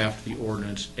and draft the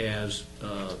ordinance as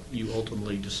you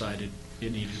ultimately decided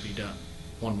it needed to be done,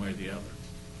 one way or the other.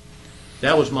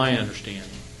 That was my understanding.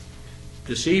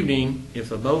 This evening, if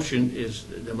the motion is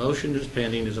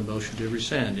pending is a motion to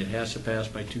rescind, it has to pass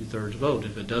by 2/3 vote.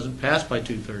 If it doesn't pass by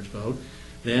 2/3 vote,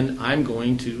 then I'm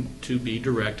going to be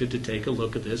directed to take a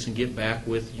look at this and get back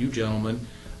with you gentlemen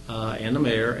and the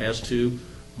mayor as to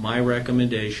my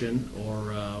recommendation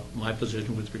or my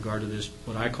position with regard to this,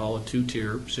 what I call a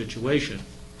two-tier situation.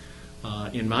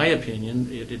 In my opinion,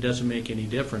 it doesn't make any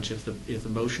difference if the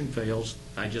motion fails.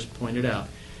 I just pointed out.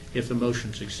 If the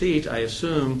motion succeeds, I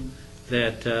assume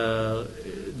that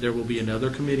there will be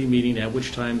another committee meeting at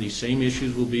which time these same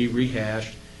issues will be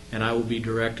rehashed, and I will be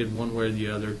directed one way or the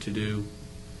other to do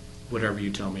whatever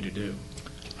you tell me to do.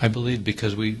 I believe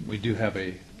because we do have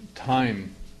a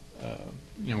time,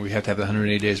 we have to have the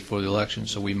 180 days before the election,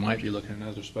 so we might be looking at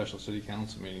another special city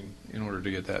council meeting in order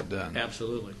to get that done.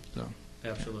 Absolutely. So.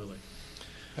 Absolutely.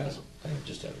 I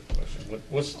just have a question.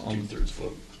 What's the two-thirds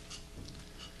vote?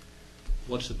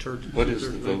 What's the third? What is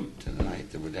the vote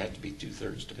tonight? There would have to be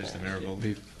two-thirds to pass. Does the mayor vote?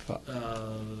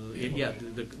 Yeah,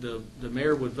 the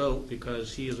mayor would vote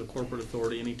because he is a corporate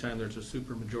authority. Anytime there's a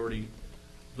supermajority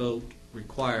vote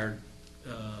required,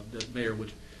 the mayor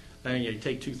would, you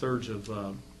take two-thirds of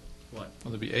what? Well,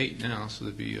 there'd be 8 now, so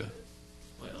there'd be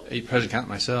Well, 8 president count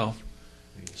myself.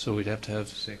 So we'd have to have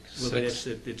 6. Well, but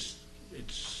it's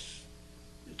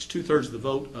two-thirds of the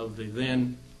vote of the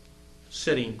then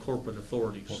sitting corporate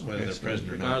authorities. Whether they're present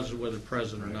or not. Regardless of whether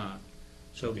present or Right. not.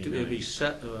 So It'd be it'd be 9.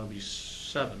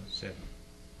 seven, 7.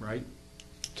 right?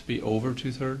 To be over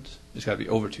 2/3? It's got to be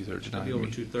over 2/3. It'd be over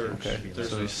two-thirds. Okay, There's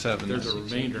so a- it's 7. There's a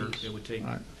remainder, it would take,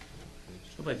 All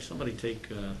right. somebody take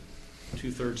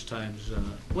two-thirds times,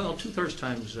 well, two-thirds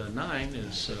times 9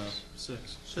 is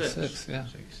 6. 6, yeah.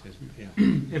 6 is, yeah.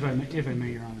 If I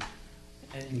may, Your Honor,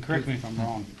 and correct me if I'm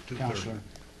wrong, Counselor,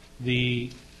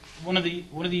 one of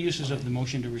the uses of the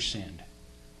motion to rescind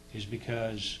is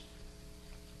because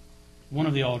one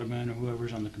of the aldermen or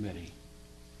whoever's on the committee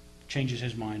changes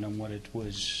his mind on what it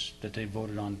was that they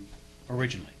voted on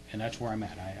originally, and that's where I'm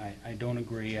at. I don't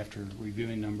agree after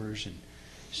reviewing numbers and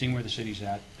seeing where the city's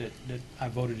at that I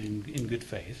voted in good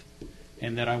faith,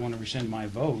 and that I want to rescind my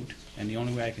vote, and the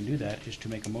only way I can do that is to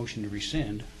make a motion to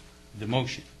rescind the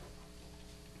motion.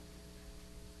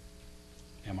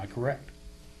 Am I correct?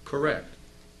 Correct.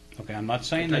 Okay, I'm not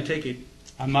saying I that. take it,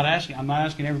 I'm not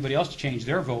asking everybody else to change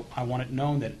their vote. I want it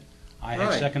known that I have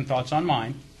Right. second thoughts on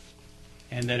mine,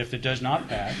 and that if it does not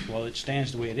pass, well, it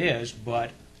stands the way it is,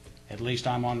 but at least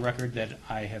I'm on record that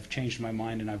I have changed my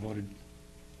mind and I voted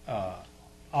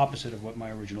opposite of what my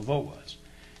original vote was.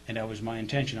 And that was my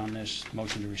intention on this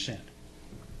motion to rescind.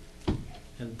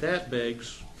 and that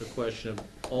begs the question of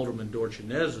Alderman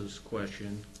Dorchenez's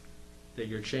question, that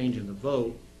you're changing the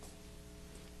vote.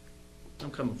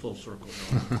 I'm coming full circle,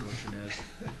 Alderman Dorchenez,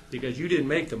 because you didn't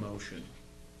make the motion.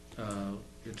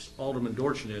 It's Alderman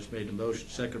Dorchenez made the motion,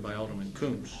 seconded by Alderman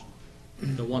Coombs,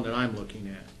 the one that I'm looking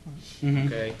at. Mhm.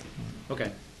 Okay?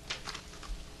 Okay.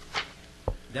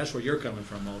 That's where you're coming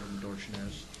from, Alderman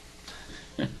Dorchenez.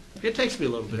 It takes me a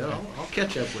little bit. I'll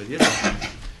catch up with you.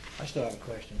 I still have a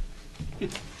question.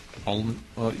 Well,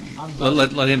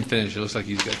 let him finish. It looks like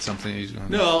he's got something he's going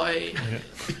to... No, I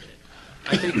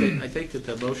think that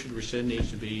the motion to rescind needs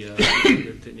to be,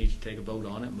 that needs to take a vote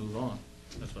on it and move on.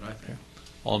 That's what I think.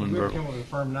 Alderman We ever Burke. come with a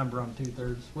firm number on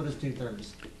two-thirds? What is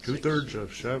two-thirds? 2/3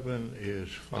 of 7 is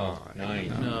 5. 9.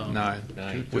 No. 9,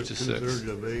 9. which is 6. 2/3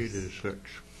 of 8 is 6.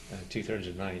 2/3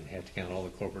 of 9 have to count all the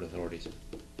corporate authorities,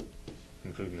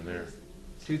 including the mayor.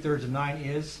 Two-thirds of 9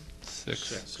 is 6.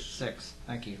 6.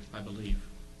 Thank you. I believe.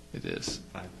 It is.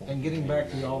 5 And getting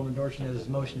back to Alderman Dorchenez's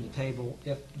motion to table,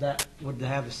 if that would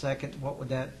have a second, what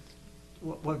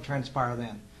would transpire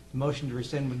then? The motion to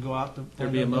rescind would go out the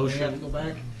There'd be a window, then we have to motion.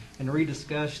 go back and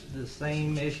rediscuss the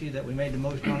same issue that we made the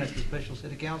motion on at the special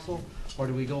city council? Or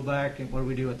do we go back and what do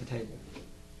we do at the table?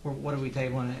 Or what are we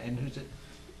tabling and who's it?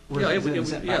 Yeah, where's it the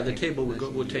sent back? table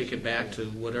would take it back to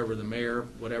whatever the mayor,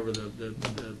 whatever the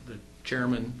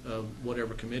chairman of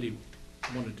whatever committee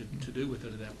wanted to do with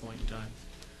it at that point in time.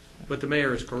 But the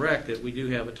mayor is correct that we do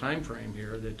have a time frame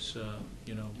here that's,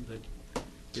 that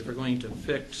if we're going to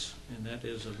fix, and that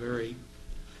is a very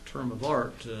term of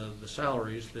art, the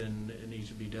salaries, then it needs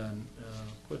to be done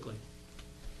quickly.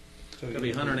 So It'll be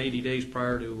 180 days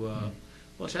prior to,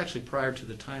 well, it's actually prior to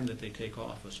the time that they take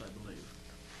office, I believe.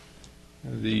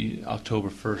 The October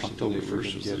 1st. October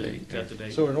 1st is the date. Is that the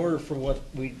date? So in order for what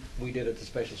we did at the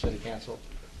special city council,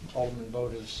 Alderman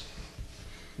Voda's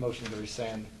motion to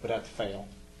rescind would have to fail.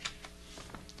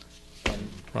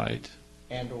 Right,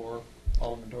 And/or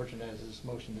Alderman Dorchenez's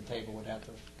motion to table would have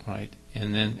to. right.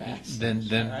 And then,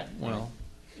 Right. well,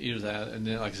 either that, and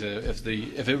then, like I said,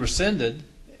 if it rescinded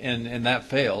and that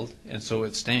failed, and so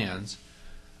it stands,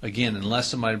 again, unless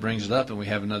somebody brings it up and we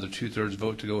have another 2/3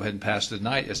 vote to go ahead and pass it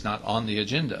tonight, it's not on the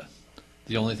agenda.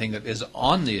 The only thing that is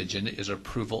on the agenda is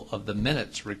approval of the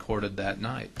minutes recorded that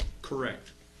night.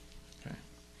 Correct. Okay.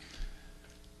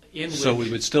 In So which-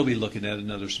 we would still be looking at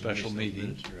another special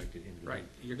meeting Right.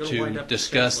 You're going to wind to up the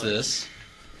same discuss place.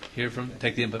 this,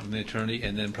 take the input from the attorney,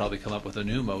 and then probably come up with a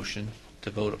new motion to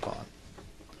vote upon.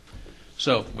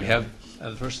 So we have,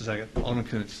 the first and second, Alderman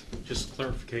Koontz. Just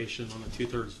clarification on the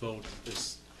two-thirds vote,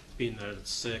 this being that it's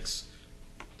 6,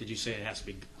 did you say it has to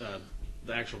be,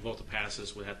 the actual vote to pass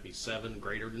this would have to be 7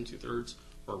 greater than two-thirds,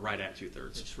 or right at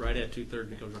two-thirds? It's right at 2/3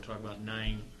 because we're talking about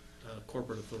 9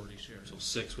 corporate authorities here. So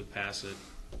 6 would pass it.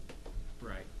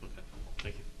 Right. Okay,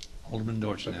 thank you. Alderman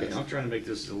Dorchenez. Okay, I'm trying to make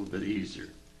this a little bit easier.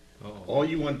 Uh-oh. All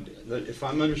you want, if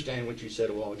I'm understanding what you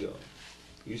said a while ago,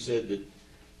 you said that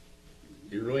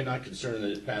you're really not concerned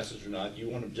that it passes or not. You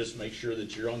want to just make sure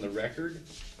that you're on the record,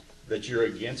 that you're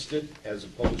against it, as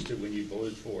opposed to when you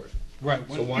voted for it. Right.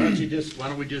 So why don't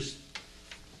we just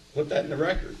put that in the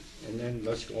record, and then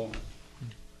let's go on.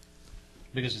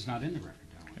 Because it's not in the record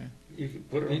now. You can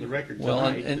put it on the record Well,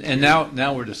 tonight. and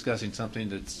now we're discussing something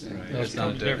that's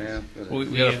not there. Yeah.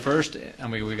 We got a first,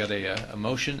 we got a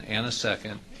motion and a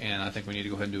second, and I think we need to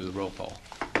go ahead and do the roll call.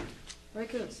 Ray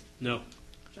Coontz, No.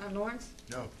 John Lawrence,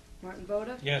 No. Martin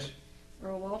Voda, Yes.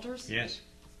 Earl Walters, Yes.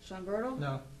 Sean Bertle,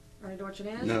 No. Ernie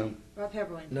Dorchenez. No. Rob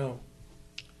Heberlin. No.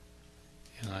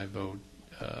 And I vote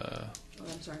Oh,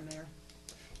 I'm sorry, Mayor.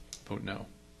 no.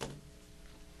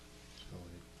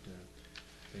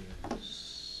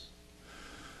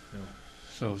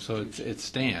 So it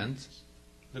stands.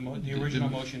 The original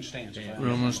motion stands.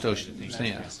 Original motion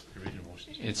stands.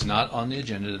 It's not on the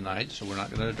agenda tonight, so we're not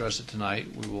going to address it tonight.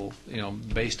 We will,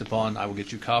 based upon, I will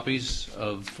get you copies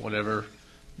of whatever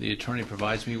the attorney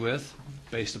provides me with.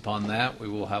 Based upon that, we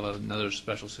will have another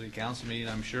special city council meeting,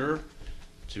 I'm sure,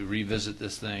 to revisit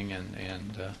this thing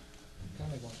and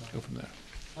go from there.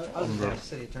 I was going to ask the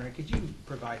city attorney, could you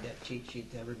provide that cheat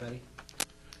sheet to everybody?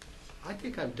 I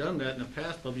think I've done that in the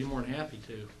past, but I'll be more than happy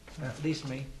to. At least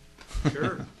me,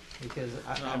 Sure. because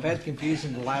I've had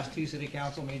confusion the last 2 city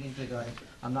council meetings. That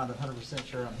I'm not 100%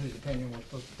 sure on whose opinion we're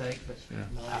supposed to take, but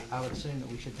I would assume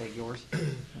that we should take yours.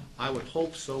 I would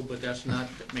hope so, but that's not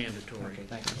mandatory. Okay,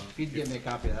 thank you. If you'd give me a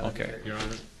copy of that, I'd be Okay. great. Your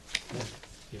Honor,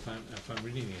 if I'm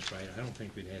reading this right, I don't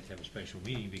think we'd have to have a special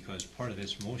meeting, because part of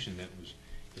this motion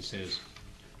it says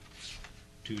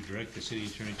to direct the city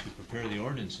attorney to prepare the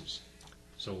ordinances.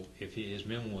 So if his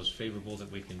memo is favorable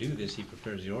that we can do this, he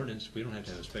prepares the ordinance, we don't have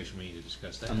to have a special meeting to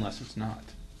discuss that. Unless it's not.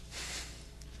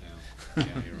 Yeah,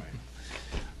 you're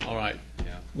right. All right.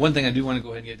 Yeah. One thing I do want to go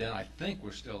ahead and get done, I think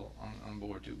we're still on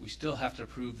board too. We still have to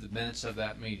approve the minutes of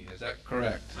that meeting. Is that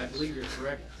correct? I believe you're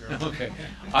correct, Your Honor. Okay.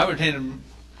 I would entertain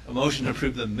a motion to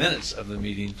approve the minutes of the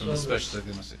meeting from the special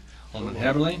city. Alderman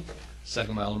Heberlin,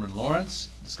 second by Alderman Lawrence.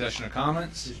 Discussion or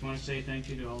comments? Just want to say thank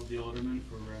you to all of the aldermen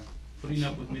for putting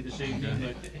up with me this evening.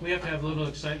 But we have to have a little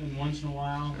excitement once in a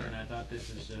while, and I thought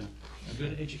this is a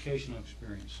good educational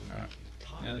experience. So All right.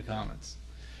 Any other comments?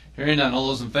 Hearing none. All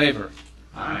those in favor?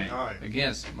 Aye.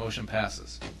 Against? Motion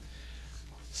passes.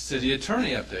 City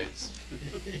attorney updates.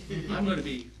 I'm going to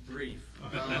be brief.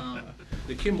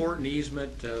 The Kim Morton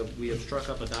easement, we have struck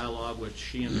up a dialogue with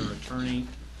she and her attorney.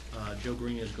 Joe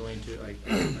Green is going to, I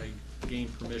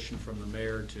gained permission from the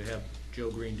mayor to have Joe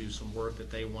Green do some work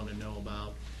that they want to know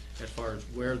about as far as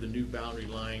where the new boundary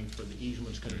line for the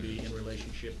easement's going to be in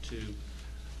relationship to,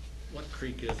 what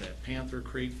creek is that? Panther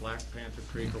Creek, Black Panther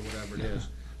Creek, or whatever it is.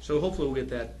 So hopefully we'll get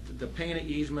that. The Pana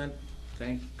easement,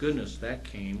 thank goodness that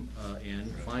came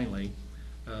in finally,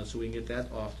 so we can get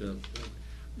that off the.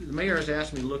 The mayor has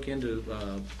asked me to look into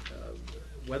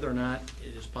whether or not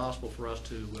it is possible for us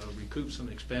to recoup some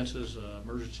expenses,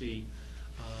 emergency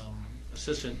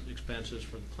assistant expenses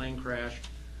for the plane crash.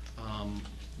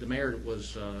 The mayor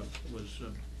was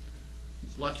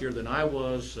luckier than I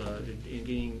was in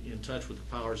getting in touch with the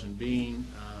powers and being.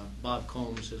 Bob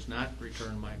Combs has not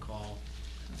returned my call.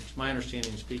 It's my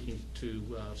understanding, speaking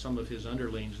to some of his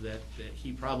underlings, that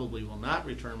he probably will not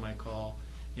return my call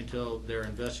until their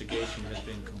investigation has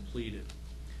been completed.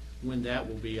 When that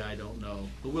will be, I don't know.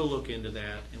 But we'll look into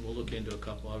that, and we'll look into a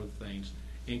couple other things,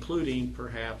 including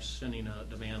perhaps sending a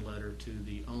demand letter to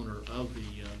the owner of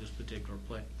this particular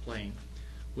plane,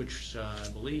 which I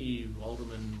believe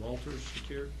Alderman Walters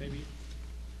secured, maybe.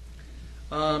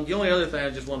 The only other thing I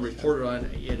just want to report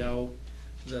on,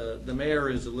 the mayor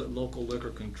is a local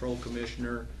liquor control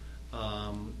commissioner,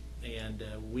 and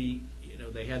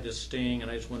they had this sting,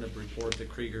 and I just wanted to report that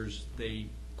Kriegers, they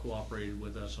cooperated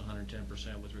with us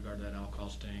 110% with regard to that alcohol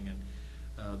sting,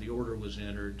 and the order was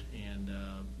entered, and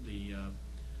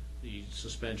the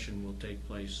suspension will take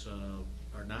place,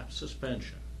 or not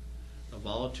suspension, a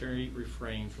voluntary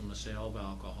refrain from the sale of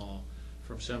alcohol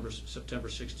from September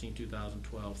 16,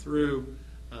 2012 through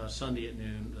Sunday at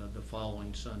noon, the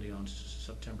following Sunday on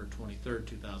September 23,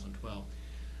 2012.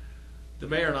 The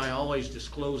mayor and I always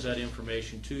disclose that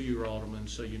information to you, Alderman,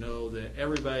 so you know that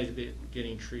everybody's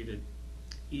getting treated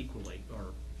equally or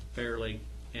fairly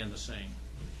and the same.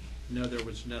 No, there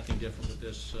was nothing different with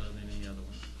this than any other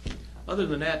one. Other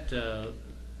than that,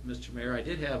 Mr. Mayor, I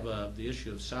did have the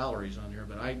issue of salaries on here,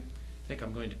 but I think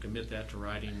I'm going to commit that to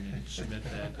writing and submit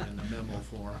that in a memo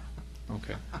form.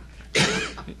 Okay.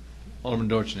 Alderman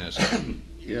Dorchenez.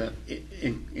 Yeah,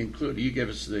 include, you give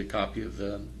us the copy of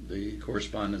the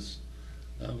correspondence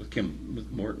with Kim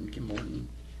Morton,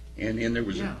 and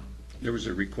there was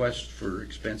a request for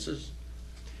expenses.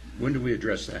 When do we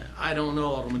address that? I don't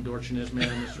know, Alderman Dorchenez,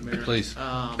 Mr. Mayor. Please.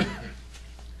 I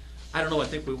don't know. I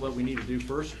think what we need to do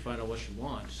first is find out what she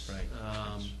wants. Right.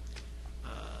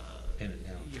 Pin it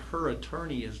down. Her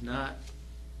attorney is not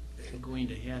going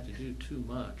to have to do too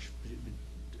much,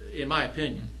 in my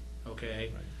opinion.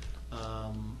 Okay.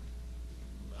 Right.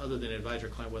 Other than advise her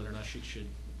client whether or not she should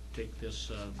take this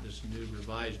new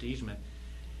revised easement.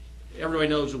 Everybody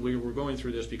knows that we were going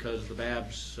through this because the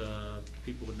Babs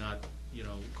people would not,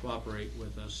 cooperate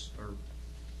with us, or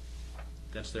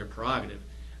that's their prerogative.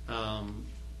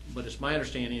 But it's my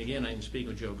understanding, again, I can speak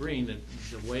with Joe Green, that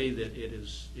the way that it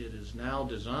is now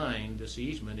designed, this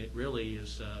easement, it really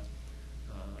is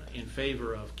in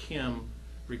favor of Kim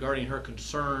regarding her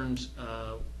concerns,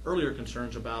 earlier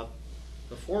concerns about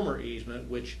the former easement,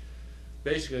 which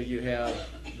basically you have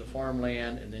the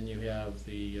farmland, and then you have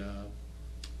the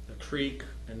creek,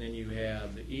 and then you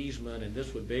have the easement, and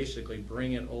this would basically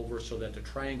bring it over so that the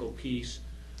triangle piece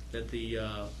that the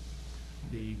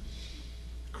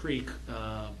creek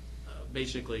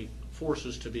basically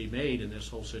forces to be made in this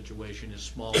whole situation is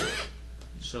smaller.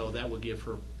 So that would give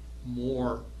her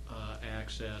more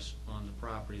access on the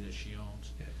property that she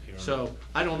owns. Yeah, so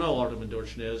I don't know, Alderman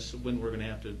Dorchenez, when we're going to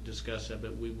have to discuss that,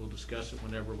 but we will discuss it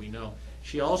whenever we know.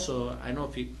 She also, I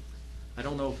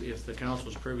don't know if the council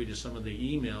is privy to some of the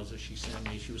emails that she sent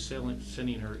me. She was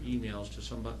sending her emails to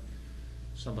somebody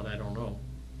I don't know,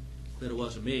 that it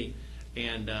wasn't me.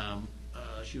 And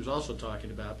she was also talking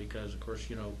about, because of course,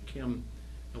 Kim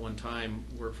at one time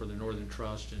worked for the Northern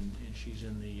Trust, and she's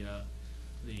in the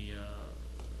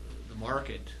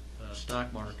market,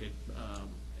 stock market,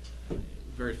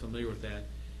 very familiar with that.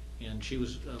 And she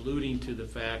was alluding to the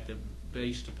fact that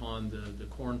based upon the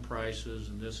corn prices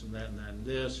and this and that and that and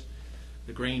this,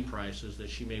 the grain prices, that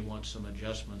she may want some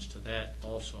adjustments to that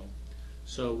also.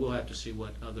 So we'll have to see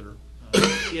what other,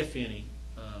 if any,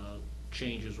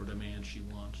 changes or demands she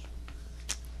wants.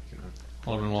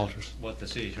 Alderman Walters. What the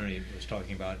city attorney was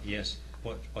talking about, yes,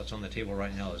 what's on the table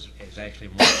right now is actually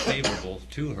more favorable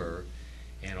to her,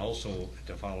 and also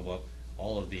to follow up,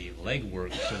 all of the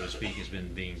legwork, so to speak, has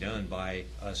been being done by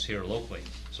us here locally.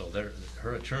 So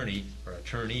her attorney or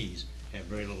attorneys have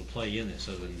very little play in this,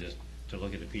 other than just to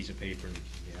look at a piece of paper and, it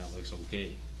looks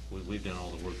okay. We've done all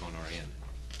the work on our end.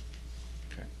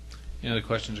 Okay. Any other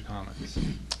questions or comments?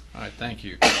 All right, thank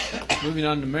you. Moving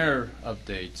on to mayor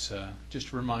updates.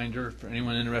 Just a reminder for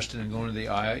anyone interested in going to the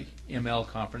IML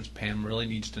conference, Pam really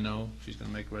needs to know. She's going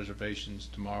to make reservations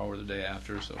tomorrow or the day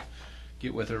after, so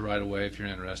get with her right away if you're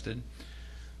interested.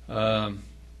 Of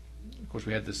course,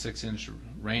 we had the 6-inch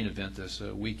rain event this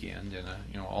weekend, and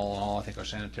all in all, I think our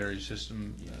sanitary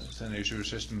system, sanitary sewer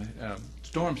system,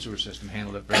 storm sewer system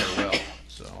handled it very well.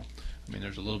 So, I mean,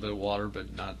 there's a little bit of water,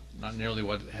 but not nearly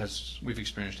what we've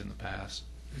experienced in the past.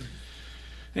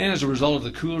 And as a result of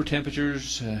the cooler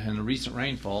temperatures and the recent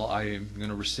rainfall, I am going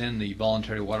to rescind the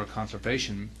voluntary water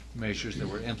conservation measures that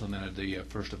were implemented the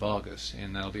 1st of August,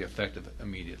 and that'll be effective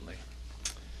immediately.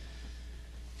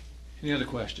 Any other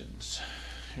questions?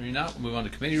 Hearing none, we'll move on to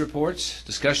committee reports.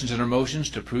 Discussions and or motions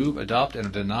to approve, adopt,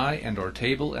 and deny, and or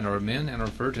table, and or amend, and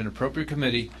refer to an appropriate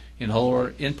committee in whole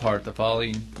or in part the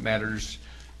following matters,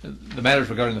 the matters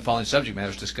regarding the following subject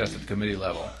matters discussed at the committee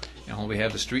level. And we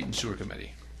have the Street and Sewer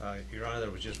Committee. Your Honor,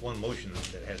 there was just one motion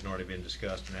that hasn't already been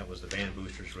discussed, and that was the band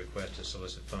boosters' request to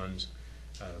solicit funds.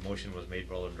 The motion was made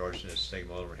by Alderman Dorchenez, second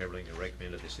by Alderman Heberling, to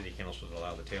recommend that the City Council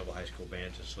allow the Taylorville High School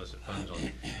band to solicit funds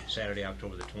on Saturday,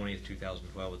 October the 20th,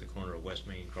 2012, at the corner of West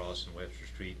Main Cross and Webster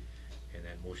Street, and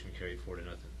that motion carried 4-0.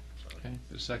 So. Okay,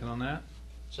 a second on that?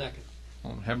 Second.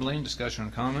 Alderman Heberling, discussion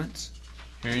or comments?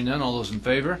 Hearing none, all those in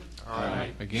favor?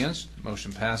 Aye. Against?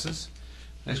 Motion passes.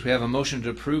 Next, we have a motion to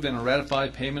approve and ratify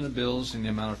payment of bills in the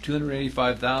amount of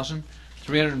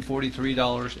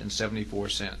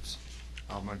 $285,343.74.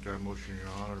 I'll make that motion, Your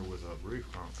Honor, with a brief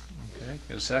comment. Okay,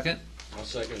 get a second? I'll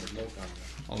second with no comment.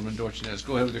 Alderman Dorchenez,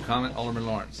 go ahead with your comment. Alderman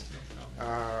Lawrence.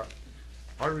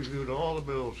 I reviewed all the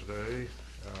bills today.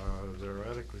 They're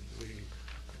adequately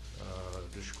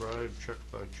described check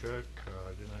by check.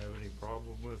 I didn't have any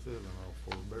problem with it, and I'll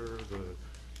forbear the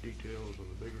details of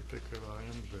the bigger ticket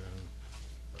items, and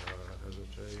as I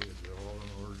say, they're all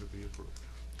in order to be approved.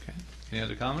 Okay. Any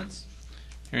other comments?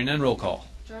 Hearing none, roll call.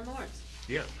 John Lawrence.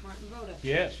 Yes. Martin Voda.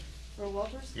 Yes. Earl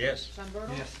Walters. Yes. Sean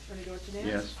Bertle. Yes. Bernie Dorchenez.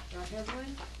 Yes. Rob Heatherly.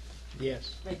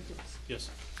 Yes. Ray Coontz. Yes.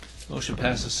 Motion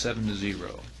passes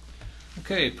 7-0.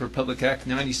 Okay, per Public Act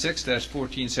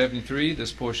 96-1473,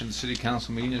 this portion of the City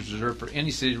Council meeting is reserved for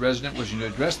any city resident wishing to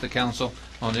address the council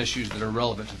on issues that are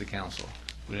relevant to the council.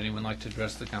 Would anyone like to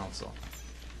address the council?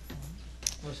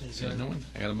 Seeing no one,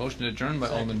 I got a motion to adjourn by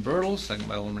Alderman Bertle, second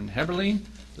by Alderman Heberlein.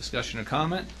 Discussion or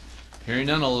comment? Hearing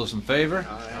none, all those in favor?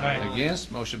 Aye.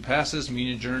 Against? Motion passes.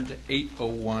 Meeting adjourned to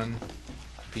 8:01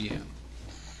 p.m.